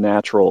 not just a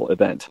natural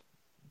event.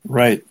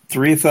 Right.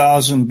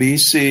 3000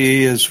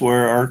 BC is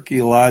where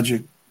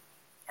archaeology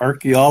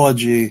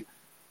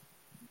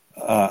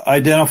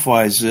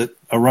identifies it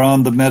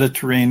around the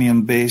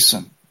Mediterranean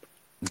basin.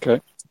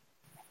 Okay.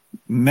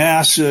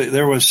 Massive.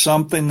 There was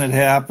something that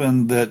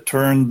happened that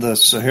turned the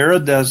Sahara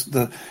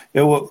Desert,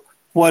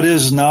 what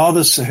is now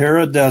the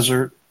Sahara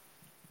Desert,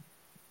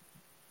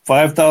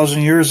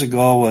 5,000 years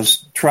ago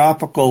was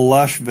tropical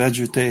lush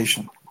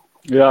vegetation.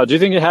 Yeah. Do you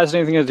think it has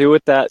anything to do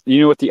with that?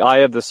 You know what the Eye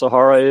of the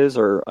Sahara is,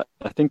 or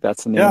I think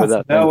that's the name of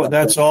that.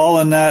 That's all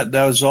in that.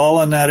 That was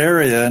all in that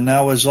area, and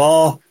that was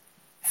all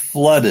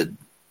flooded,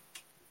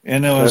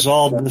 and it was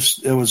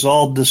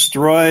all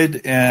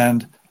destroyed,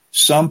 and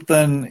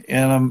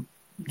something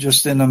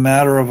just in a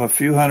matter of a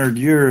few hundred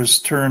years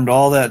turned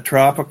all that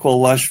tropical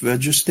lush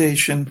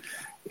vegetation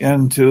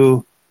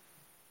into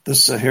the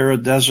Sahara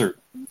Desert,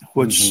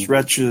 which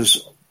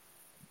stretches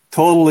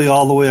totally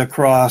all the way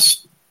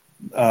across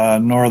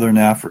northern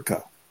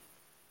Africa.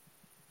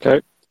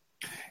 Okay.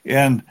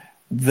 And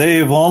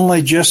they've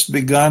only just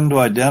begun to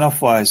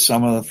identify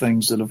some of the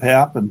things that have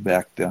happened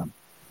back then.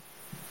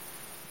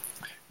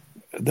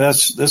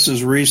 This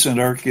is recent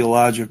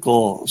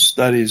archaeological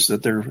studies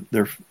that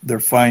they're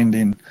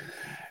finding,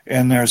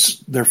 and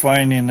they're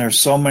finding there's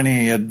so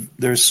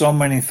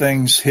many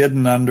things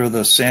hidden under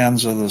the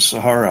sands of the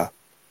Sahara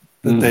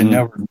that they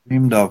never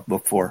dreamed of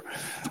before.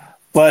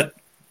 But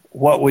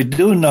what we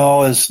do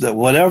know is that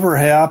whatever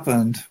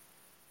happened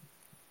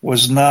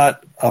was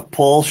not a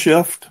pole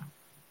shift.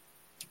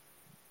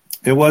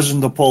 It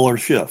wasn't the polar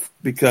shift,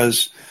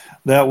 because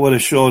that would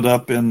have showed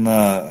up in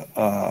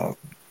the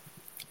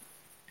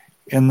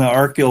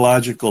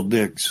archaeological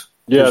digs.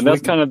 Yeah, and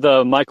that's kind of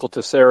the Michael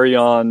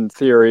Tessarion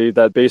theory,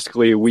 that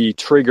basically we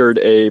triggered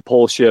a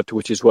pole shift,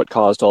 which is what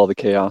caused all the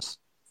chaos.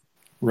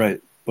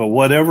 Right. But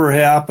whatever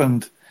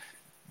happened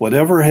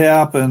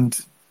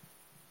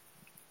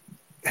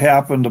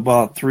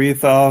about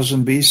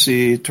 3000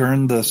 BC,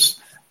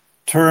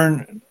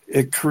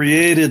 it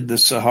created the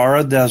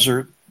Sahara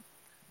Desert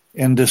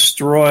and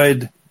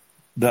destroyed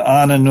the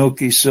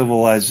Anunnaki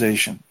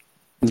civilization.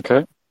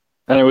 Okay.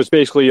 And it was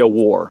basically a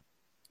war.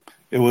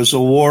 It was a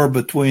war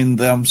between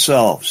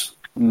themselves.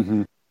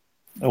 Mm-hmm.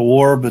 A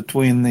war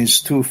between these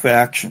two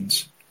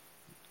factions.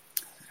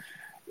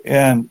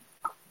 And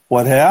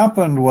what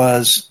happened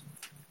was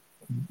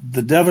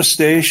the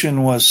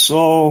devastation was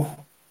so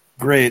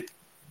great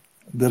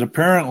that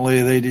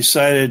apparently they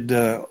decided,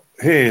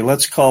 hey,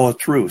 let's call a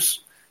truce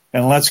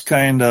and let's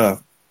kind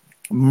of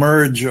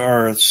merge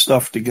our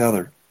stuff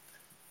together.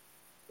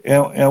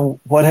 And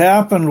what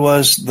happened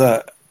was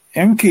the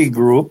Enki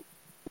group,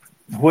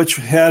 which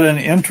had an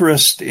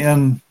interest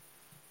in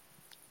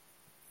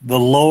the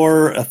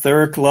lower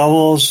etheric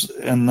levels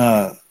and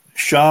the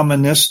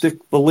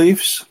shamanistic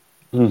beliefs,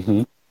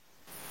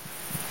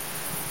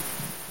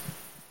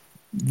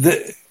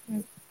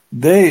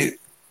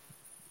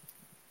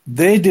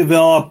 they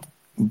developed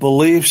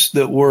beliefs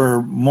that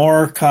were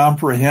more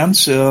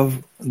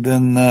comprehensive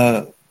than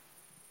the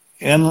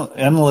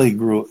Enlil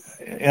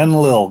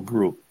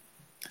group.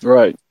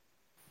 Right.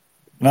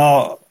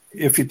 Now,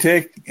 if you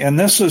take, and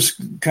this is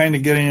kind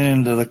of getting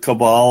into the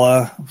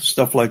Kabbalah,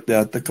 stuff like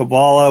that, the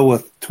Kabbalah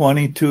with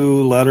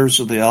 22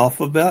 letters of the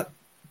alphabet.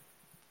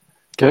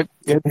 Okay.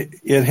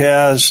 It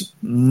has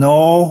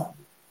no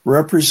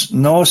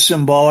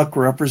symbolic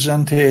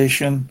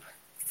representation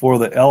for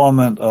the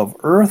element of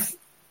earth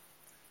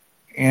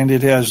and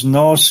it has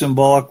no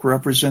symbolic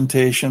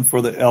representation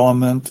for the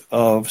element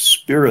of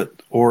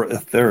spirit or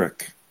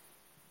etheric.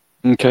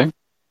 Okay.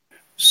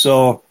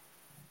 So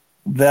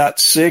that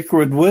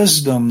sacred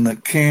wisdom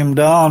that came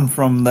down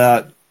from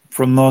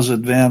those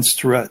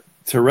advanced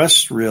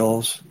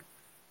terrestrials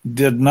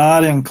did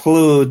not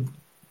include,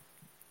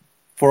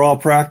 for all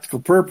practical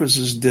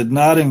purposes, did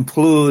not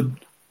include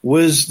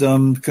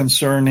wisdom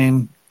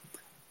concerning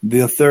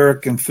the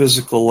etheric and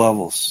physical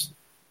levels.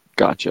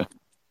 Gotcha.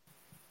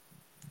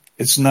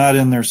 It's not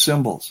in their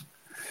symbols.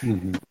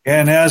 Mm-hmm.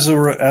 And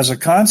as a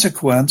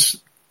consequence,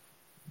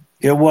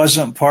 it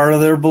wasn't part of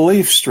their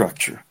belief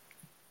structure.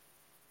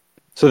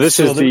 So this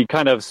is the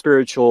kind of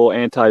spiritual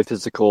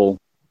anti-physical.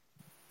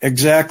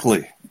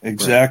 Exactly.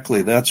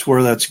 Right. That's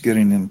where that's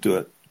getting into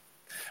it.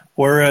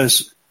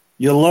 Whereas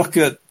you look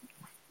at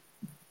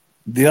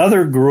the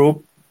other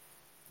group,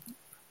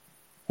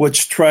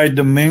 which tried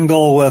to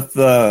mingle with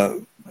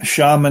the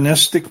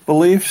shamanistic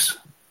beliefs,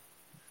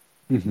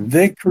 Mm-hmm.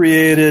 they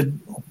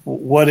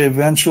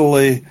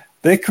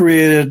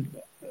created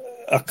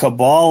a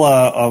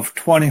Kabbalah of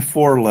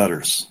 24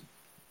 letters.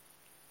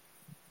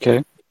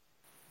 Okay.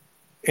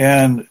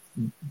 And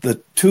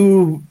the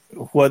two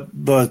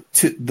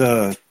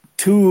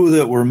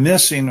that were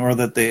missing or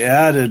that they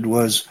added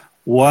was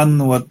one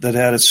that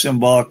had a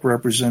symbolic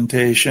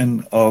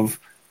representation of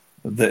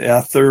the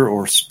ether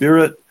or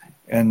spirit,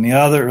 and the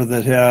other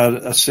that had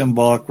a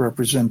symbolic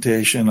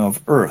representation of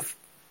earth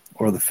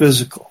or the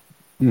physical.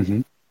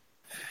 Mm-hmm.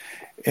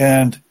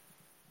 And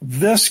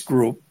this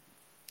group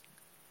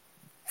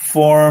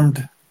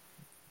formed.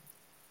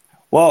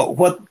 Well,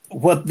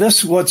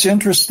 what's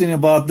interesting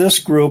about this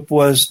group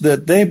was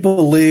that they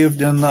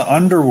believed in the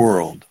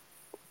underworld.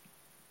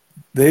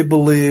 They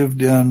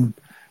believed in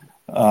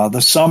the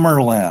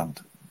Summerland.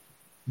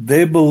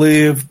 They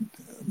believed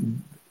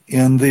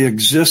in the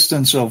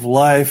existence of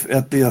life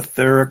at the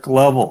etheric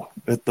level,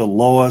 at the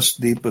lowest,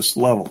 deepest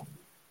level.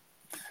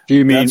 Do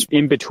you mean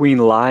in between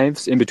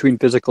lives, in between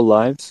physical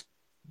lives?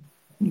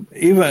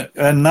 Even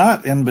and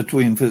not in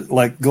between,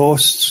 like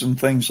ghosts and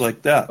things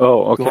like that.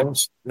 Oh, okay.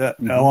 Ghosts,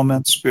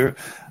 element, spirit,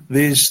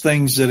 these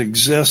things that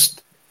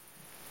exist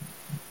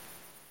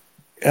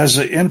as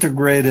an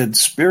integrated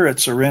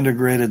spirits or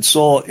integrated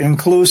soul,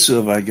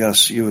 inclusive, I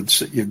guess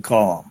you'd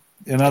call them.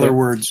 In other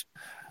words,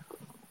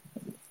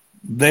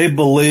 they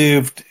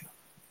believed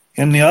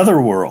in the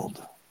other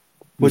world,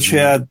 which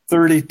had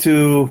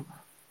 32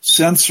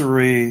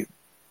 sensory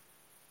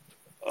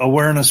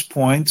awareness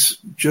points,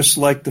 just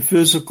like the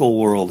physical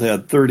world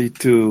had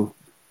 32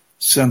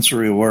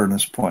 sensory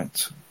awareness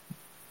points.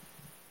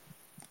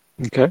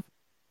 Okay.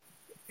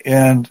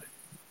 And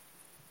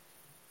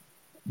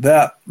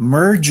that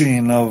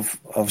merging of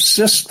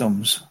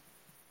systems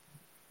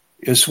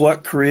is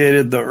what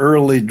created the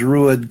early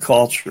Druid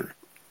culture.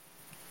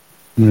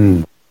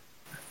 Mm.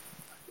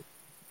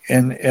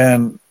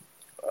 And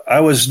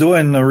I was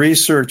doing the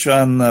research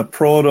on the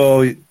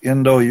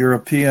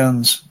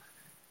Proto-Indo-Europeans,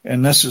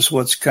 and this is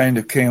what's kind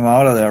of came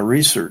out of that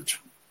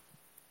research.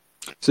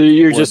 So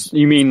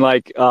you mean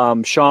like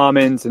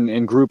shamans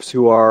and groups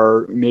who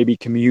are maybe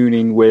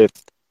communing with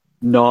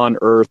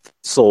non-earth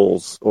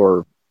souls,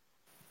 or?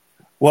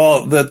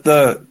 Well,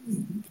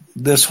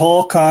 this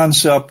whole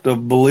concept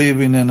of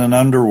believing in an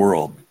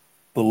underworld,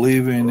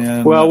 believing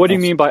in. Well, what do you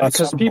mean by,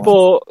 because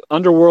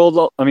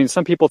underworld, I mean,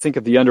 some people think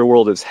of the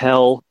underworld as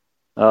hell.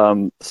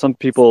 Some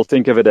people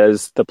think of it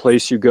as the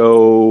place you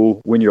go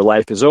when your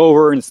life is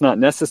over, and it's not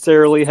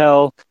necessarily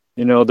hell.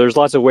 You know, there's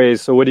lots of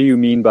ways. So what do you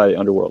mean by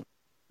underworld?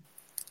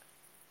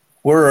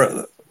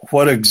 Where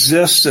what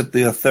exists at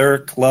the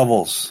etheric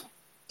levels.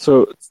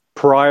 So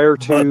prior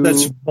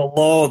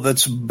to...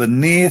 that's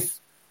beneath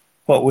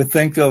what we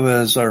think of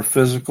as our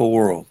physical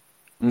world.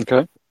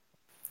 Okay.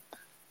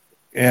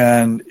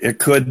 And it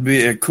could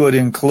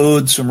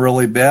include some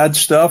really bad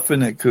stuff,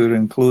 and it could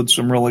include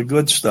some really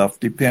good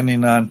stuff,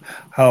 depending on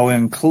how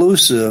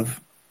inclusive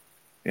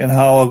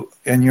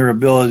and your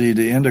ability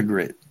to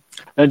integrate.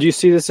 And do you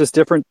see this as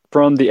different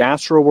from the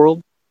astral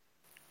world?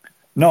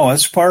 No,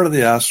 it's part of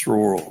the astral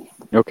world.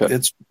 Okay.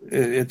 It's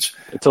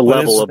a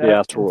level of the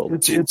astral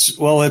world.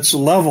 It's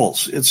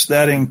levels. It's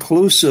that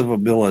inclusive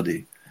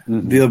ability,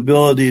 the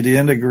ability to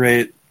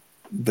integrate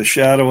the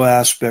shadow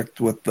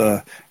aspect with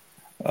the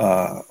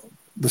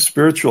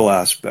spiritual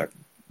aspect.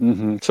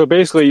 Mm-hmm. So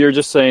basically, you're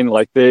just saying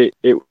like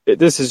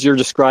you're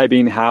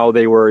describing how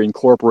they were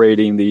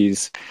incorporating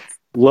these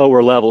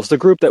lower levels. The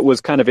group that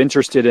was kind of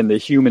interested in the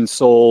human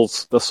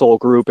souls, the soul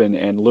group,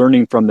 and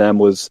learning from them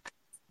was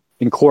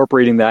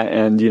incorporating that,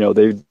 and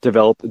they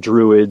developed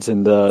druids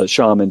and the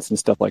shamans and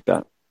stuff like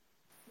that.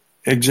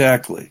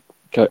 Exactly.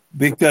 Okay.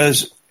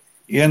 Because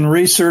in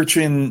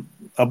researching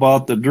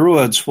about the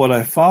druids, what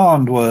I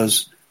found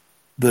was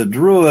the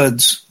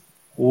druids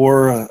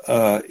were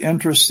an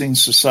interesting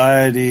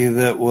society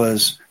that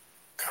was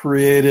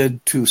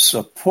created to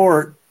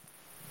support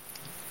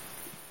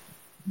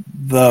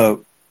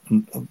the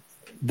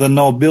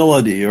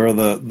nobility, or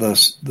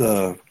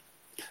the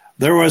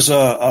there was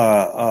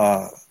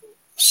a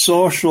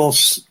social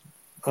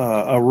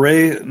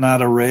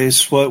not a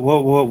race.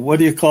 What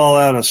do you call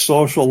that? A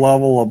social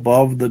level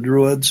above the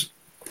Druids.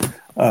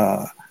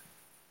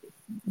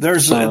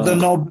 There's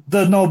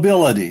the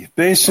nobility.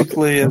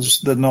 Basically, is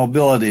the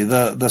nobility,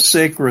 the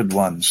sacred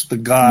ones, the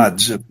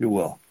gods, if you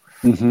will.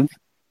 Mm-hmm.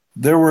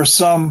 There were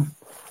some,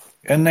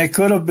 and they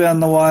could have been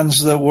the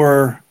ones that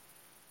were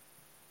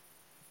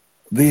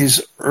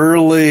these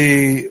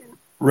early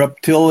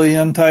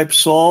reptilian type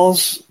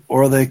souls,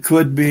 or they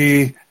could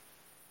be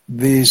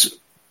these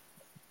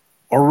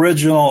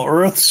original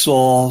earth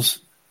souls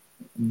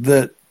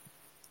that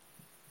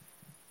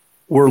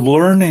were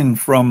learning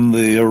from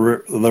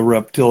the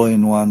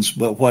reptilian ones.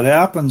 But what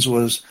happens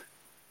was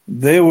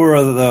they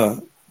were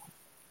the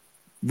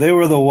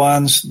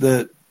ones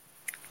that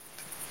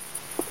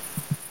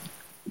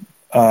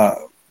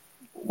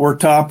were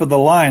top of the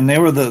line. They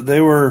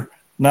were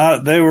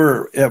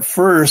at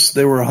first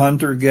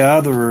hunter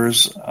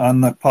gatherers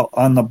on the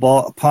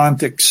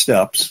Pontic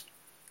steppes,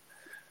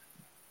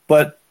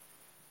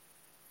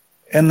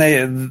 and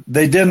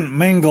they didn't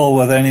mingle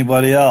with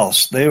anybody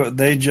else. They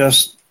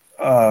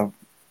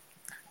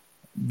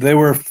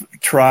were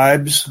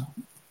tribes,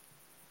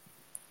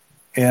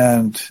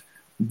 and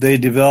they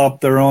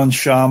developed their own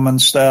shaman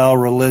style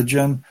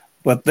religion,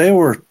 but they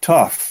were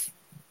tough.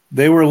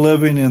 They were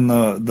living in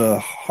the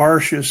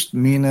harshest,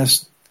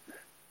 meanest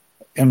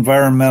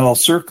environmental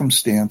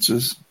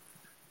circumstances,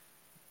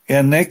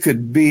 and they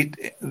could beat,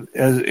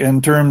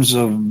 in terms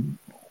of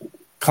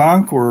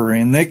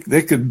conquering,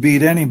 they could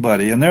beat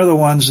anybody. And they're the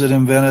ones that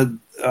invented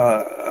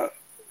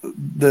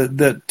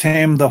that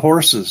tamed the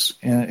horses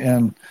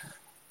and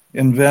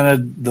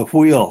invented the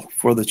wheel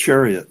for the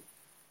chariot.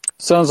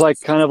 Sounds like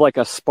kind of like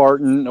a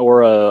Spartan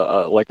or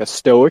a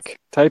Stoic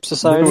type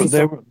society.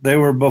 They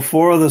were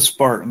before the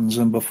Spartans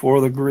and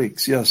before the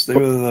Greeks. Yes, they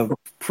were the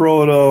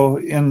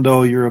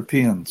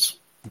Proto-Indo-Europeans.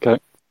 Okay,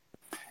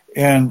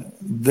 and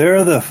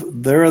they're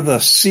the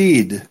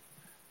seed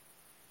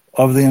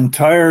of the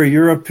entire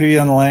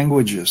European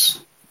languages,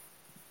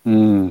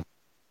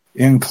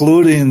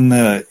 including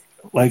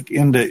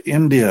into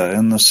India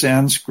and the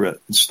Sanskrit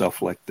and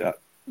stuff like that.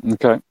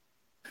 Okay.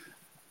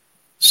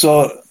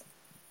 So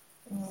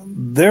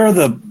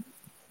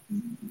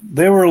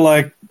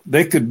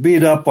they could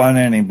beat up on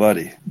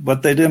anybody,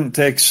 but they didn't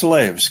take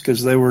slaves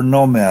because they were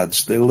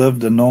nomads. They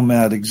lived a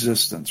nomad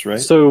existence,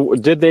 right? So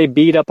did they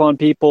beat up on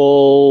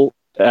people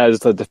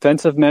as a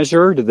defensive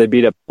measure? Did they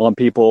beat up on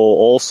people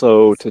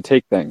also to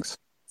take things?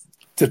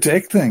 To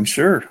take things,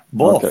 sure.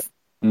 Both. Okay.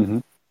 Mm-hmm.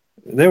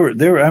 They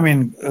were, I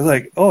mean,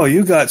 like, oh,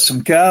 you got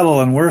some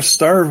cattle and we're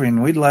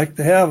starving. We'd like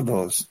to have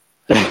those.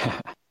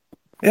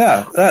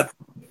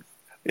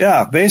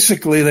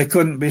 Basically they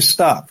couldn't be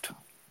stopped.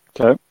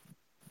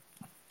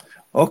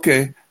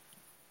 Okay.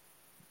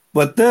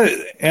 But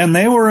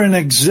they were in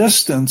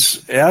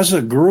existence as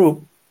a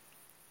group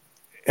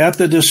at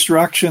the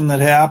destruction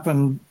that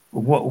happened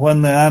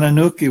when the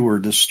Anunnaki were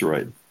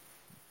destroyed.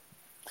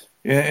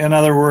 In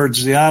other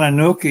words, the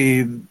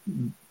Anunnaki,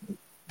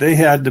 they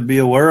had to be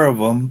aware of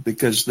them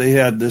because they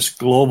had this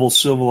global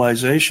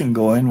civilization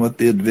going with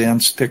the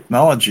advanced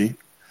technology.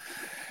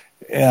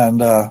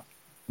 And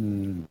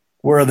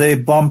where they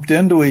bumped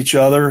into each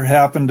other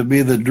happened to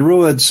be the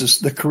Druids,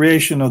 the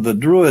creation of the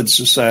Druid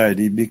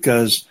Society,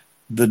 because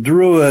the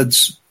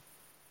Druids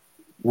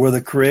were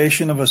the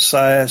creation of a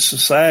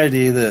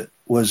society that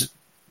was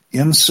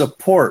in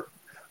support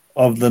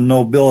of the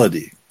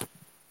nobility.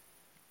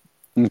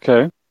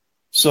 Okay.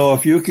 So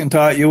if you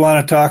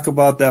want to talk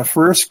about that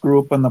first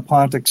group on the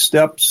Pontic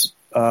steppes,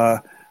 I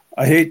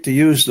hate to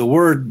use the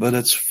word, but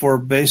it's for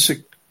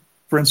basic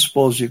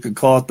principles. You could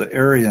call it the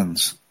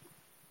Aryans.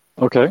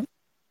 Okay.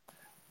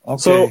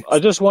 So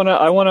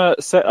I want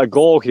to set a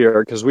goal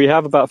here because we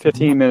have about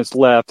 15 minutes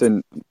left,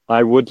 and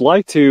I would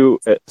like to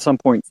at some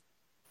point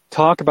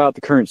talk about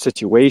the current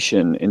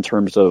situation in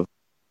terms of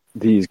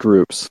these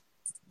groups.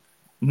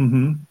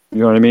 Mm-hmm. You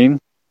know what I mean?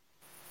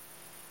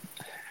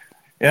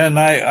 And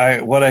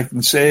I what I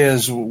can say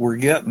is we're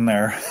getting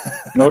there.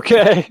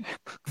 Okay.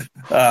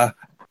 But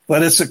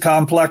it's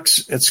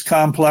complex,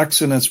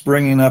 and it's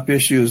bringing up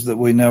issues that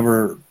we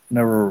never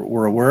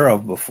were aware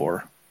of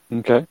before.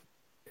 Okay.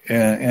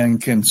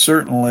 And can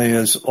certainly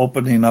is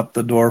opening up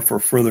the door for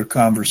further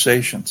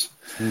conversations.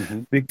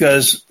 Mm-hmm.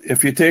 Because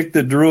if you take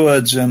the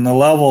Druids and the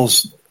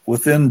levels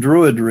within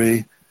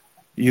Druidry,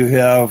 you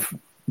have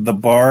the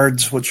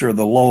Bards, which are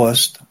the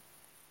lowest,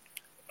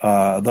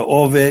 the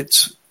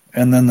Ovates,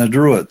 and then the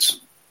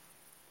Druids.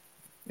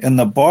 And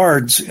the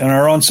Bards, in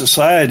our own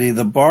society,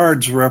 the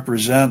Bards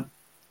represent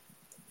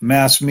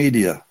mass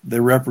media. They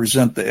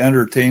represent the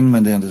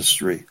entertainment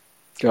industry.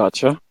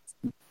 Gotcha.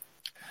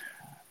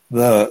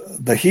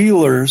 The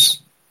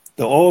healers,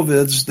 the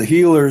Ovids, the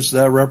healers,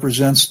 that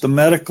represents the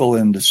medical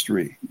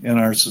industry in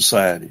our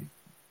society.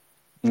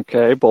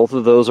 Okay, both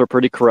of those are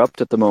pretty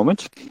corrupt at the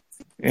moment.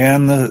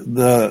 And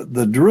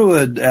the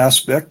Druid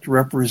aspect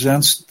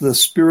represents the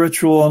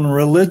spiritual and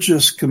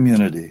religious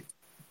community.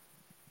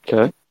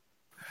 Okay.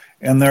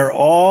 And they're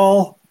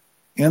all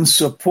in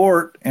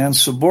support and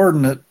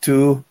subordinate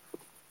to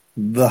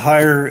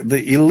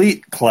the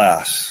elite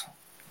class.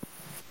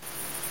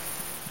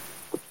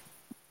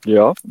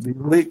 Yeah. The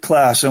elite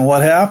class. And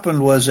what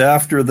happened was,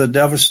 after the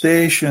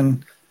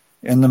devastation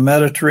in the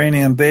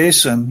Mediterranean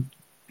basin,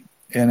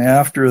 and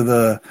after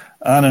the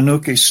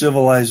Anunnaki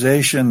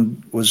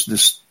civilization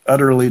was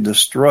utterly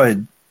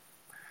destroyed,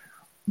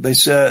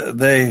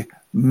 they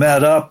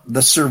met up.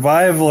 The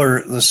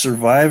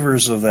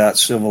survivors of that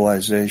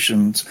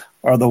civilization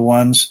are the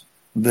ones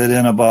that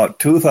in about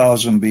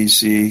 2000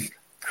 BC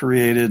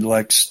created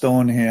like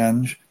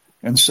Stonehenge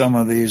and some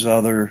of these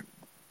other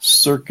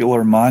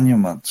circular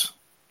monuments.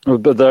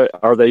 But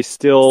are they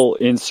still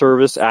in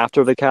service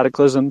after the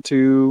cataclysm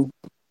to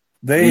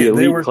the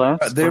elite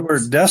class? They were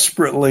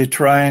desperately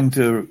trying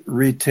to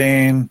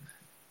retain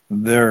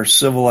their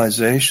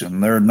civilization,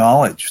 their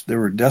knowledge. They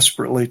were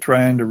desperately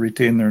trying to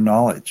retain their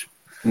knowledge.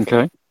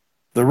 Okay.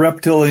 The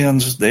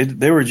reptilians,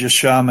 they were just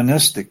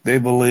shamanistic. They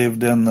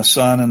believed in the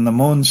sun and the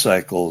moon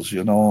cycles,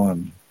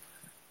 and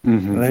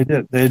they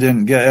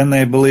didn't get, and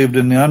they believed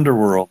in the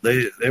underworld.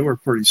 They were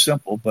pretty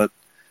simple, but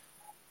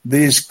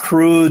these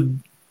crude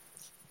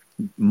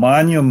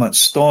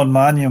monuments, stone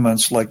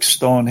monuments like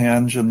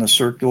Stonehenge and the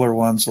circular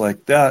ones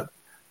like that,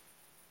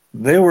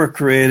 they were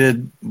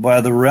created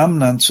by the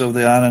remnants of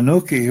the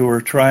Anunnaki who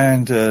were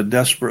trying to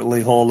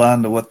desperately hold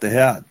on to what they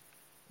had.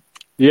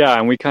 Yeah,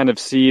 and we kind of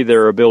see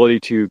their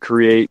ability to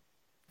create,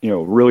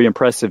 really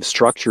impressive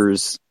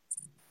structures,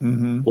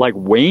 like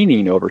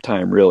waning over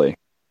time, really.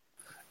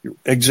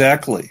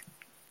 Exactly.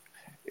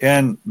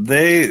 And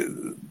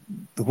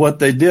what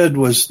they did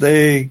was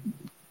they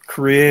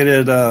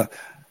created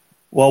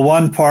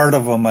one part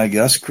of them, I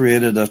guess,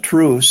 created a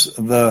truce.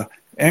 The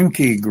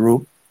Enki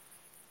group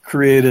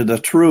created a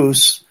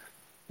truce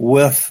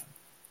with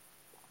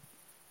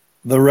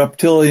the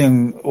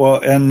reptilian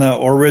and the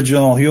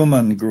original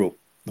human group.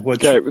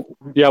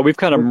 We've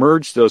kind of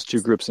merged those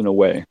two groups in a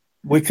way.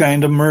 We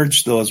kind of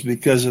merged those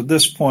because at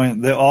this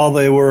point, all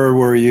they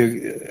were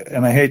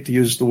and I hate to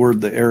use the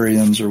word the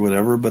Aryans or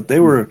whatever, but they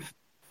were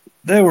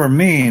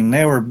mean,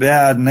 they were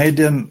bad, and they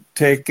didn't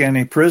take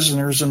any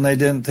prisoners and they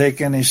didn't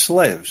take any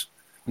slaves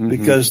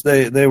because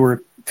they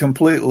were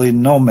completely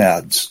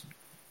nomads.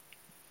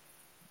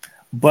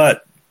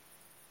 But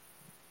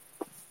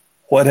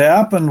what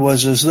happened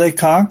was, as they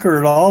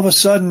conquered, all of a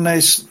sudden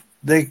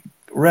they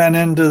ran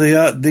into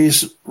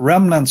these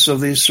remnants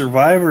of these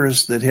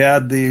survivors that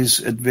had these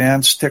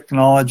advanced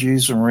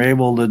technologies and were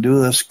able to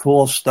do this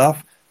cool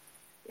stuff.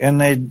 And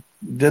they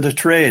did a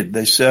trade.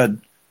 They said,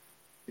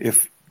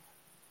 if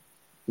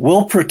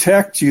we'll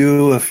protect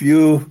you if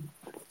you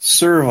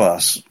serve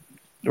us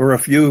or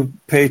if you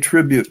pay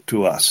tribute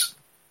to us.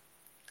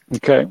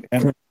 Okay.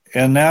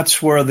 And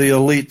that's where the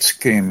elites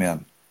came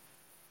in.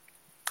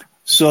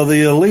 So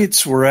the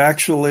elites were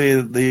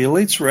actually the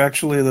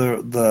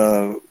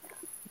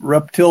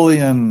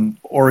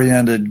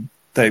reptilian-oriented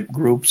type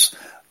groups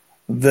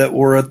that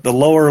were at the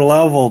lower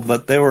level,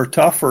 but they were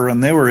tougher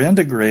and they were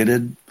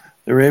integrated.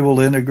 They were able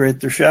to integrate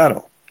their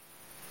shadow.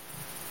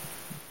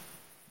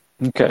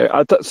 Okay.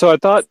 I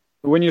thought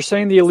when you're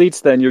saying the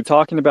elites, then you're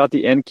talking about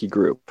the Enki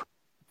group.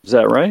 Is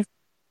that right?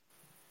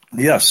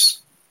 Yes.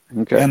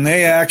 Okay. And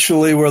they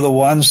actually were the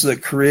ones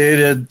that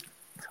created,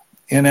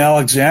 in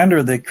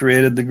Alexander, they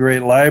created the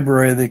Great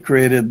Library. They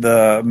created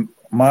the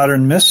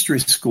modern mystery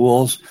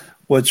schools,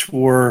 which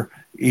were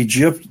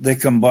they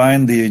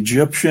combined the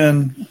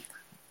Egyptian,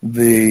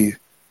 the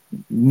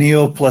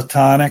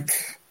Neoplatonic,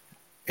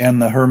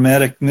 and the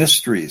Hermetic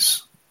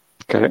mysteries.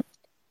 Okay.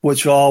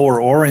 Which all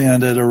were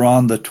oriented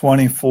around the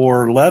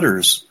 24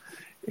 letters.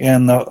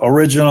 And the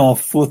original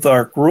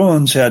Futhark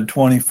runes had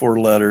 24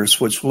 letters,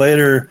 which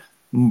later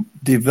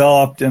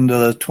developed into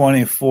the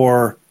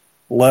 24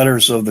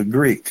 letters of the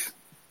Greek.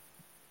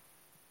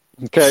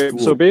 Okay, school.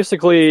 So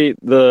basically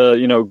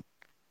the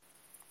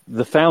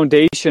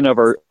foundation of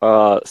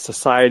our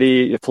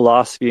society,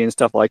 philosophy, and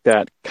stuff like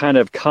that kind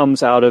of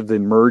comes out of the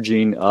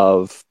merging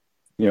of,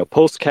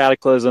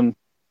 post-cataclysm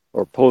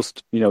or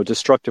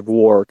post-destructive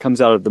war,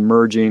 comes out of the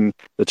merging,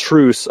 the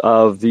truce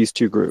of these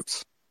two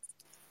groups.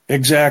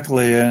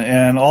 Exactly,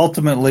 and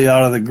ultimately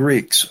out of the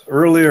Greeks.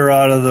 Earlier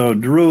out of the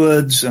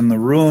Druids and the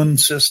rune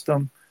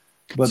system.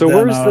 But so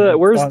where's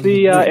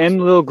the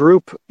Enlil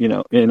group,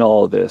 in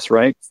all of this,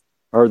 right?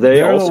 Are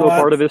they also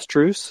part of this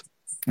truce?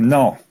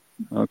 No.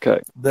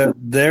 Okay.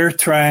 They're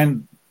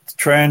trying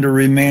to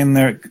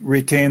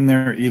retain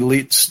their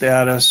elite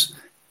status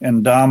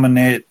and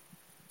dominate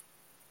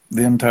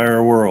the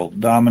entire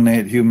world,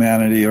 dominate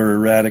humanity or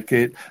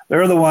eradicate.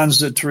 They're the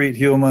ones that treat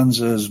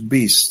humans as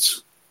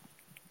beasts.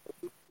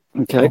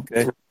 Okay.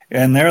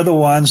 And they're the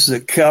ones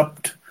that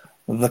kept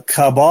the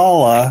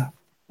Kabbalah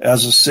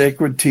as a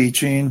sacred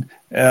teaching,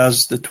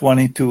 as the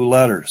 22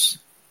 letters.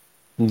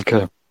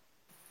 Okay.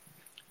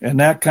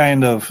 And that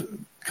kind of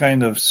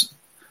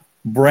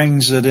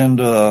brings it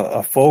into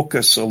a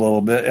focus a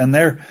little bit.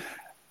 And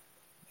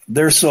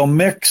they're so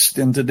mixed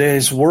in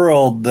today's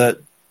world that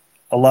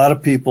a lot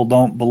of people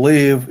don't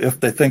believe.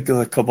 If they think of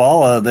the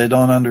Kabbalah, they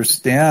don't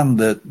understand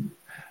that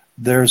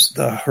there's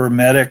the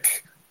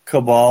Hermetic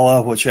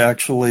Kabbalah, which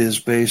actually is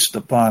based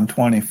upon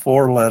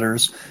 24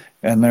 letters,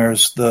 and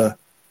there's the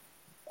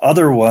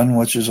other one,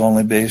 which is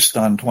only based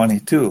on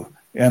 22,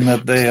 and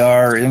that they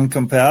are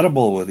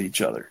incompatible with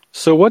each other.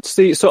 So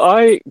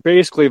I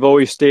basically have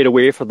always stayed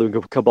away from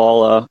the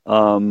Kabbalah.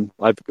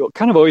 I've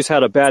kind of always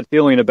had a bad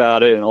feeling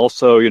about it. And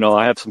also,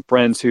 I have some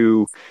friends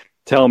who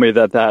tell me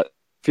that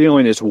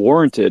feeling is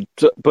warranted,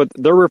 but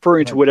they're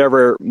referring to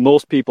whatever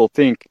most people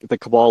think the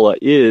Kabbalah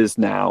is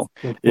now.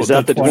 Is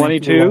that the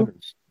 22?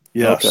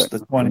 Yes, okay.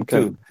 The 22.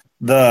 Okay.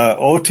 The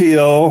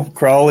OTO,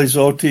 Crowley's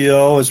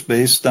OTO, is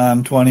based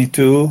on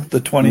 22, the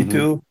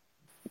 22.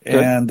 Mm-hmm.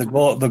 And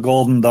the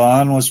Golden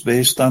Dawn was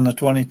based on the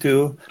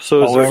 22.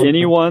 So is there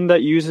anyone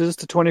that uses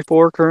the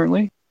 24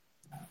 currently?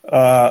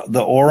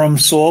 The Aurum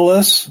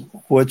Solis,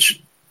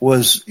 which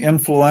was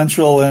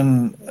influential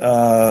in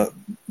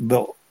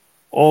the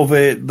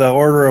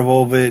order of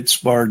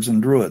Ovates, Bards,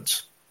 and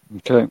Druids.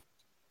 Okay.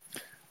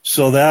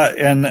 So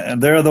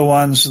and they're the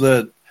ones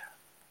that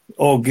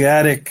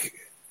Ogdoadic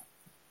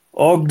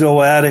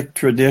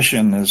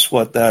tradition is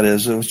what that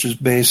is. It was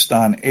just based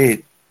on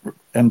 8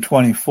 and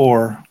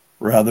 24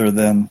 rather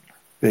than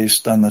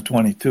based on the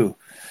 22.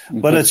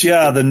 Mm-hmm. But it's,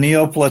 the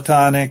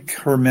Neoplatonic,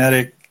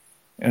 Hermetic,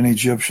 and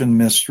Egyptian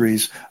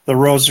mysteries. The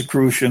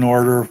Rosicrucian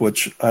order,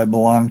 which I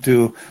belong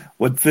to,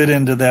 would fit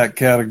into that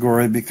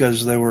category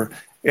because they were,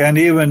 and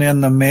even in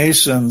the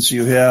Masons,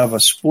 you have a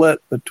split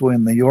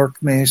between the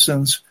York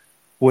Masons,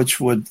 which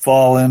would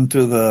fall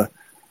into the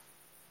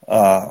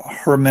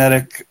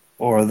Hermetic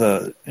or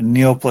the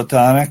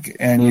Neoplatonic,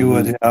 and you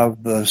would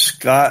have the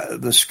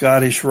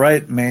Scottish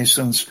Rite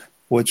Masons,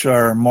 which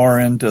are more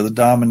into the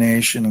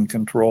domination and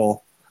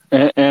control.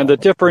 And the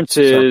difference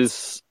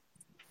is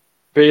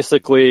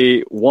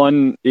basically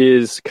one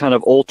is kind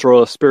of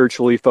ultra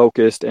spiritually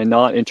focused and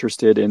not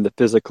interested in the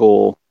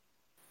physical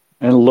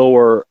and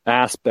lower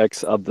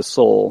aspects of the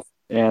soul.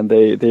 And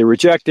they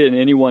reject it, and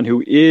anyone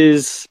who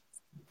is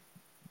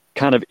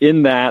kind of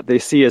in that, they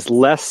see as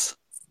less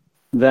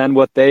than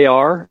what they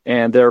are,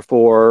 and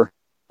therefore,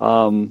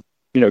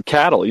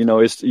 cattle,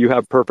 is you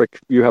have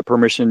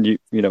permission,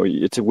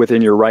 it's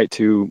within your right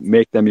to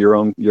make them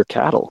your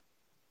cattle.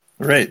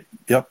 Right.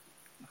 Yep.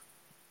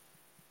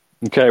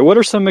 Okay. What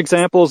are some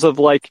examples of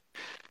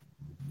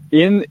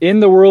in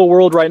the real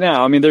world right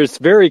now? I mean, there's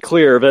very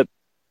clear that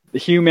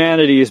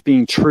humanity is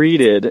being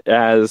treated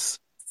as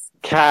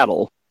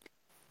cattle,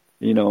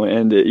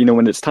 and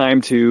when it's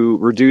time to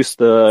reduce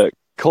to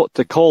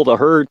cull the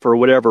herd for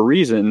whatever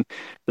reason,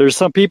 there's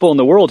some people in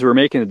the world who are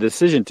making the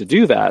decision to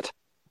do that.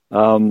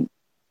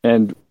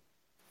 And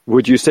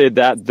would you say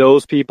that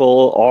those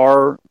people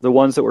are the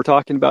ones that we're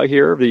talking about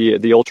here,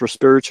 the ultra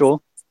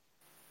spiritual?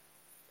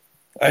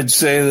 I'd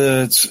say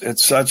that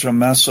it's such a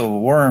mess of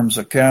worms,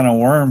 a can of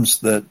worms,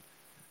 that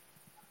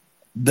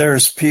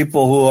there's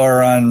people who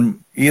are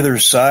on either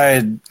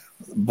side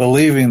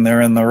believing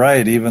they're in the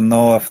right, even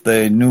though if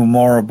they knew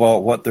more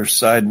about what their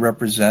side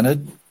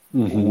represented,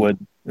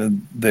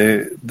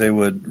 they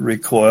would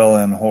recoil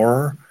in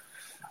horror.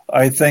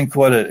 I think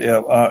what it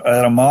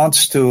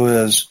amounts to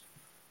is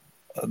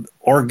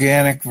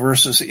organic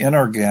versus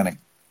inorganic.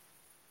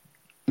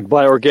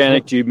 By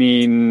organic, do you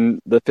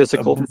mean the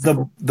physical?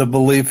 The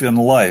belief in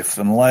life,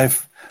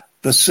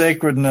 the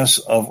sacredness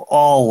of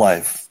all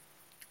life,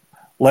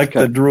 like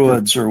the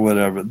Druids or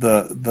whatever.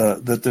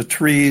 That the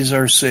trees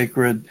are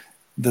sacred,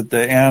 that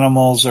the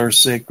animals are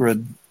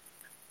sacred,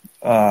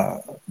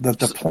 that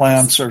the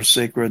plants are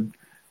sacred.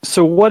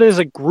 So, what is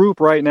a group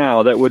right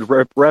now that would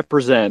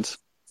represent,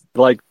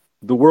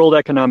 the World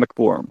Economic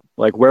Forum?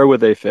 Where would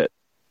they fit?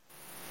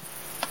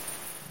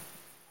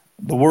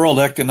 The World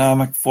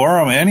Economic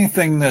Forum,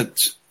 anything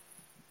that's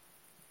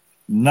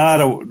not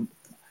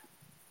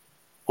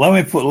let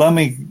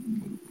me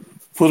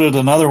put it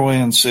another way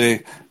and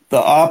say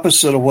the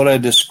opposite of what I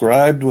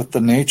described with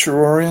the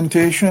nature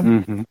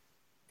orientation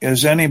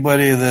is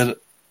anybody that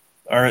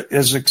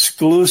is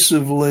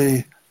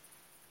exclusively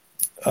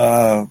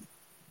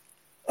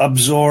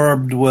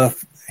absorbed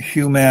with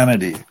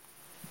humanity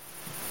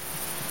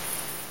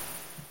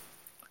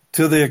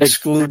to the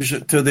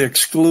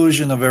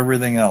exclusion of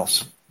everything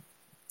else.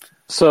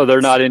 So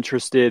they're not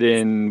interested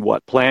in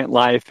plant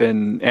life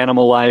and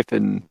animal life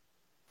and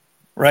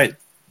right.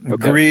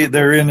 Greed.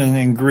 They're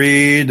in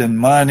greed and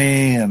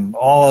money and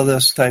all of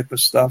this type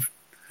of stuff.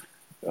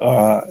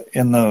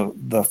 In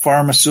the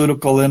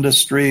pharmaceutical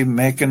industry,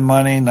 making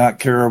money, not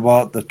care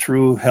about the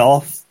true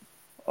health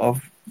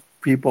of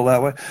people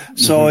that way.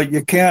 So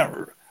you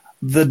can't.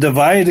 The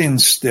dividing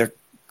stick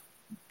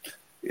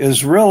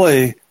is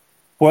really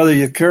whether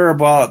you care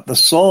about the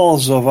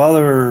souls of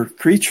other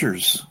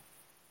creatures.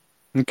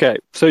 Okay,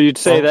 so you'd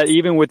say that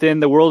even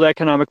within the World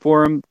Economic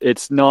Forum,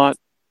 it's not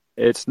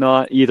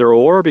either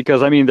or,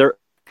 because they're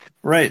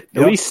right.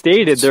 At least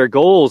stated their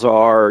goals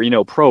are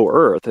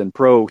pro-Earth and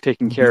pro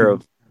taking care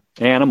of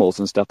animals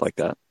and stuff like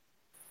that.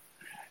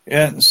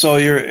 And so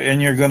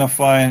you're going to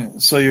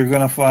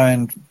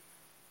find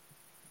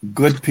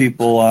good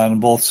people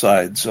on both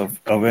sides of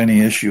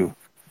any issue,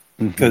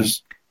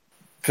 because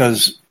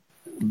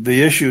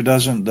the issue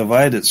doesn't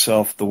divide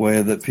itself the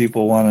way that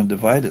people want to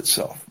divide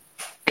itself.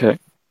 Okay.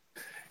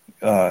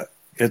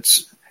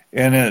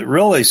 It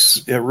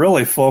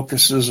really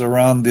focuses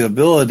around the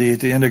ability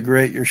to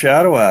integrate your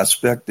shadow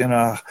aspect in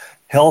a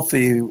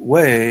healthy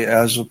way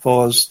as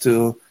opposed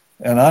to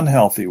an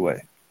unhealthy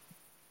way.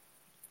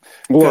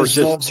 Or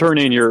just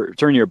turning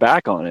your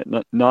back on it,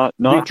 not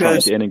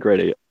trying to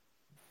integrate it.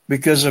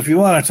 Because if you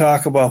want to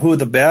talk about who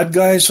the bad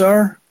guys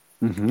are,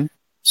 mm-hmm.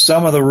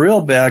 some of the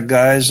real bad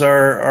guys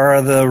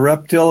are the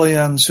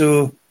reptilians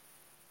who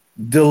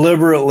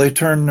deliberately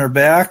turn their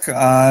back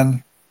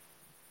on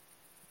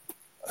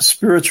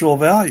spiritual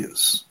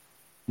values,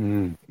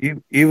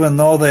 even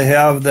though they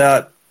have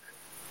that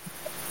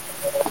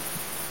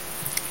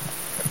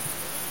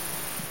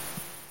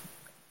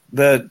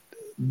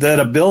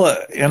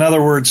ability. In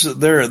other words,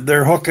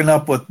 they're hooking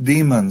up with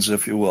demons,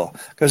 if you will.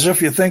 Because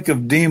if you think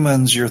of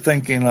demons, you're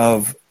thinking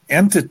of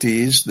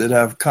entities that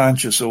have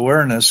conscious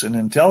awareness and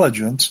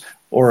intelligence,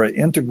 or are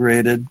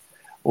integrated,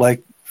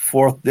 like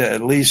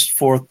at least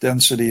fourth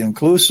density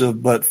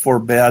inclusive, but for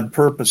bad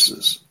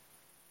purposes.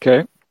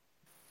 Okay.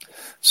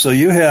 So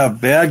you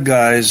have bad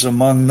guys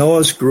among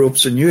those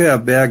groups, and you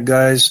have bad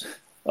guys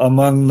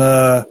among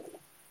the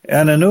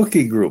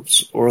Anunnaki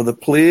groups or the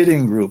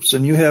Pleiadian groups,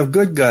 and you have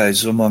good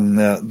guys among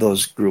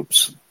those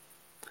groups.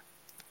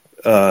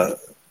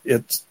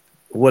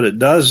 What it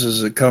does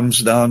is it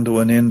comes down to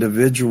an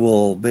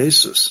individual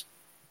basis.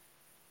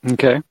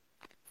 Okay.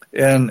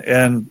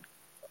 And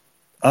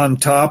on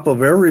top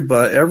of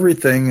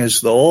everything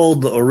is the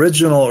old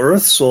original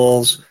Earth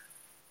souls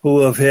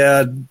who have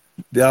had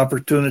the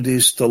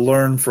opportunities to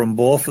learn from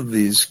both of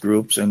these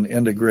groups and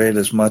integrate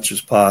as much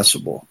as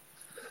possible.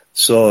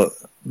 So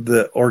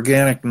the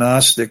organic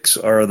Gnostics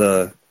are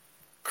the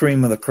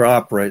cream of the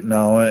crop right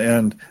now,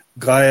 and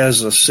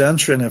Gaia's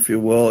ascension, if you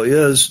will,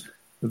 is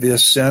the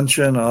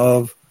ascension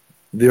of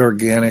the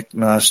organic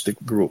Gnostic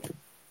group,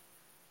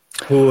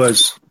 who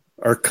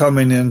are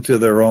coming into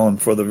their own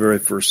for the very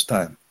first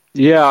time.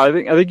 Yeah, I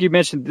think you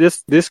mentioned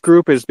this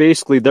group is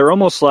basically, they're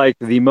almost like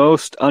the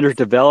most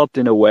underdeveloped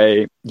in a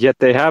way, yet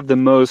they have the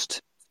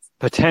most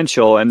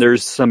potential, and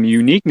there's some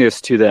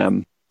uniqueness to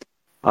them,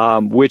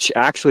 which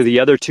actually the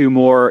other two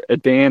more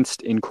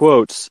advanced, in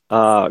quotes,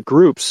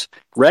 groups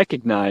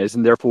recognize,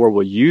 and therefore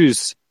will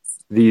use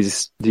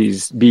these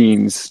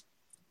beings.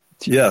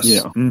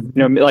 Yes.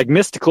 Like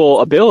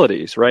mystical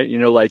abilities, right?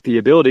 Like the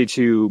ability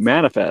to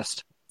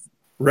manifest.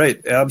 Right,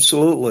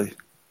 absolutely.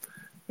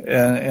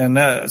 And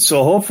that,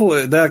 so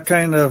hopefully that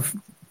kind of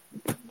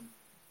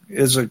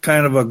is a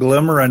kind of a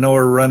glimmer. I know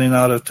we're running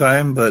out of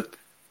time, but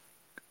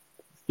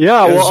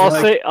yeah, well,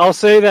 I'll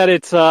say that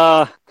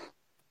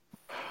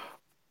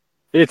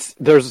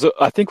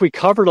I think we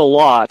covered a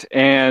lot,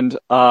 and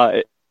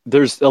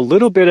there's a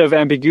little bit of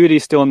ambiguity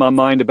still in my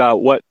mind about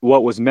what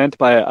was meant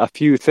by a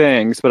few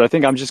things, but I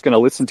think I'm just going to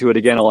listen to it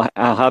again.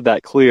 I'll have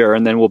that clear,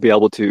 and then we'll be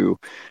able to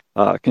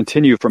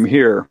continue from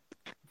here.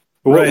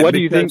 Right, what do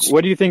you think?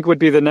 What do you think would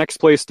be the next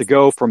place to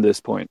go from this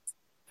point?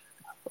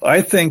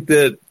 I think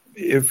that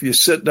if you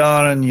sit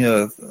down and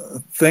you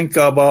think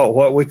about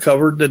what we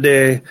covered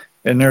today,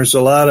 and there's a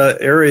lot of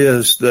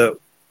areas that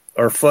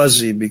are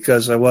fuzzy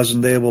because I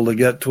wasn't able to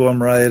get to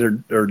them right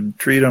or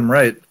treat them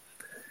right,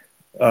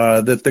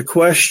 that the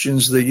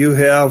questions that you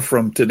have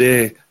from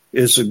today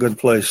is a good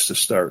place to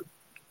start.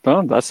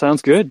 Oh, that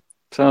sounds good.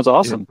 Sounds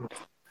awesome.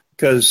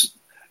 Because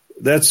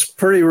that's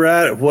pretty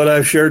what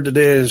I've shared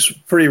today is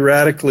pretty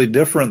radically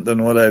different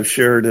than what I've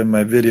shared in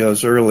my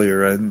videos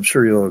earlier. I'm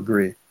sure you'll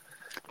agree.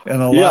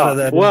 And a lot of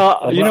that.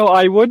 Well,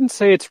 I wouldn't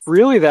say it's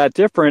really that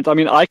different. I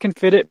mean, I can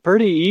fit it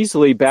pretty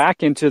easily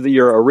back into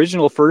your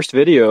original first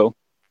video.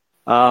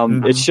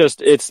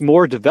 It's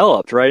more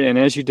developed, right? And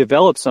as you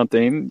develop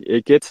something,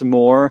 it gets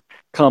more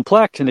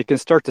complex, and it can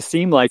start to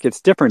seem like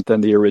it's different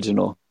than the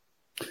original.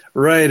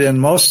 Right,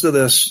 and most of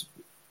this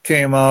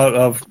came out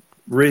of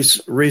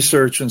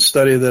research and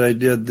study that I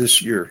did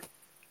this year.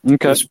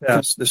 Okay.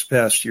 This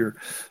past year.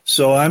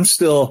 So I'm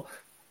still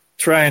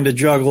trying to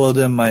juggle it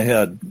in my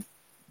head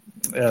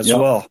as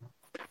well.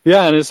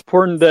 Yeah, and it's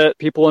important that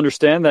people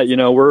understand that,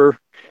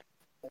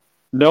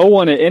 no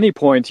one at any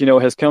point,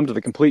 has come to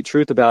the complete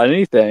truth about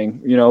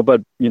anything,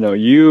 but,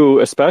 you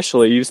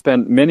especially, you've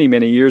spent many,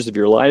 many years of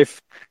your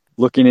life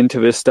looking into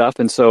this stuff.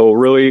 And so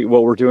really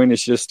what we're doing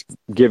is just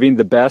giving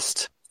the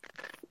best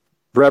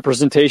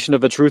representation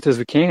of the truth as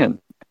we can.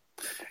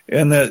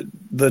 And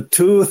the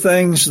two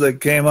things that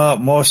came out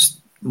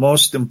most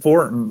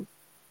important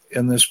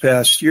in this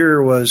past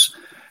year was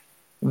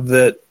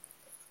that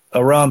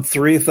around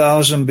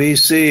 3000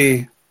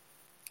 BC,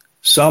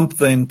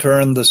 something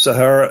created the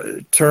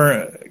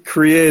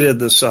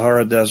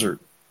Sahara Desert.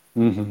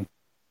 Mm-hmm.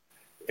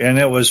 And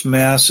it was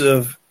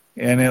massive,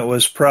 and it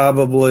was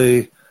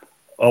probably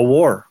a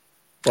war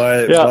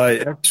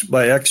by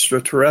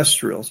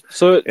extraterrestrials.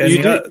 So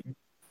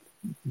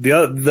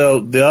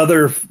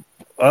the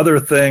other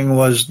thing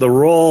was the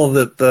role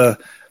that the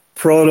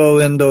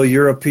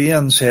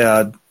Proto-Indo-Europeans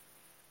had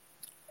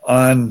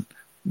on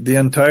the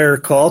entire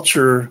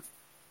culture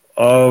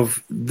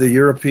of the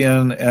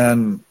European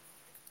and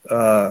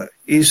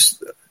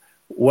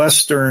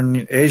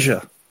Western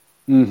Asia.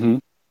 Mm-hmm.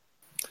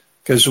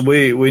 Because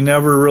we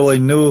never really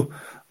knew.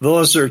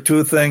 Those are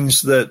two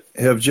things that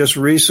have just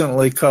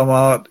recently come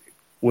out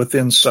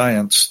within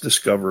science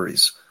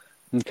discoveries.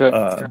 Okay.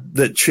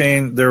 That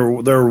change.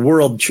 They're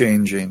world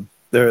changing.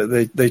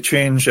 They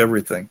change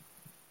everything.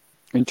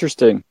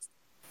 Interesting.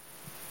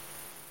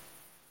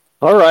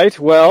 All right.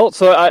 Well,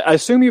 so I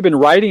assume you've been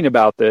writing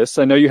about this.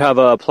 I know you have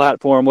a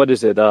platform. What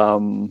is it?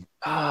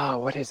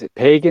 What is it?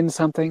 Pagan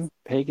something?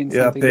 Pagan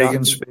something? Yeah,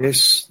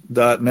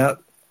 paganspace.net.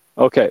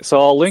 Okay, so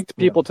I'll link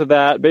people to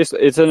that.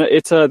 Basically,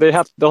 they'll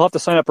have to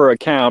sign up for an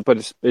account,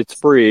 but it's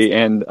free.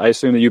 And I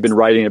assume that you've been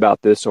writing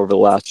about this over the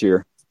last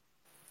year.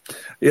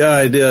 Yeah,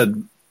 I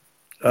did.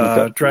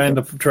 Okay.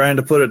 Trying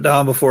to put it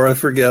down before I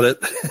forget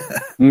it.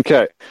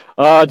 Okay.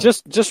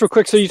 Just real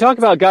quick. So you talk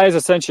about Gaia's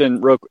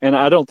Ascension, and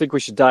I don't think we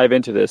should dive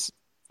into this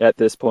at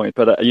this point,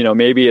 but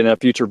maybe in a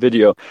future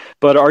video.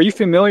 But are you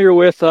familiar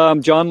with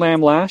John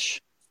Lamb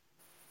Lash?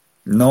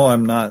 No,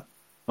 I'm not.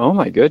 Oh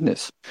my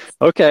goodness.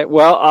 Okay.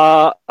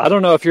 Well, I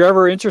don't know if you're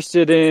ever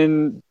interested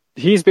in.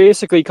 He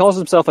calls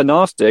himself a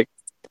Gnostic,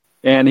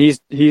 and he's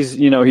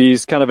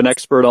kind of an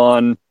expert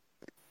on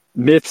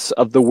myths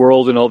of the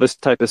world and all this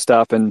type of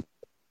stuff, and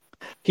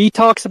he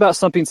talks about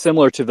something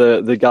similar to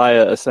the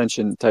Gaia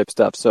Ascension type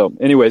stuff. So,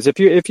 anyways, if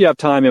you have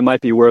time, it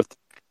might be worth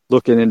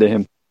looking into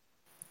him.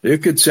 You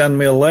could send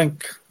me a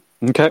link.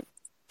 Okay,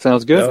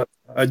 sounds good. Yeah,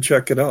 I'd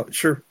check it out.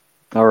 Sure.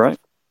 All right.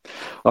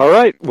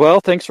 Well,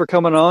 thanks for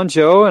coming on,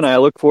 Joe, and I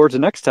look forward to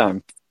next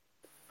time.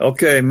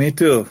 Okay, me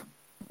too.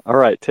 All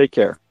right, take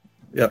care.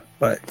 Yep.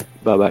 Bye.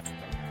 Bye-bye.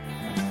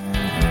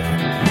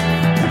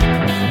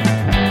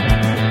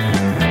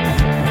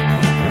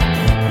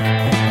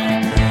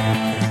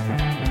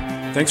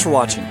 Thanks for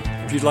watching.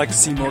 If you'd like to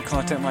see more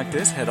content like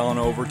this, head on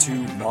over to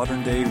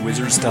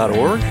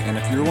moderndayWizards.org. And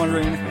if you're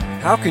wondering,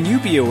 how can you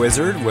be a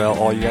wizard? Well,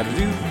 all you got to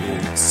do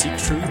is seek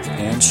truth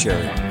and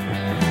share it.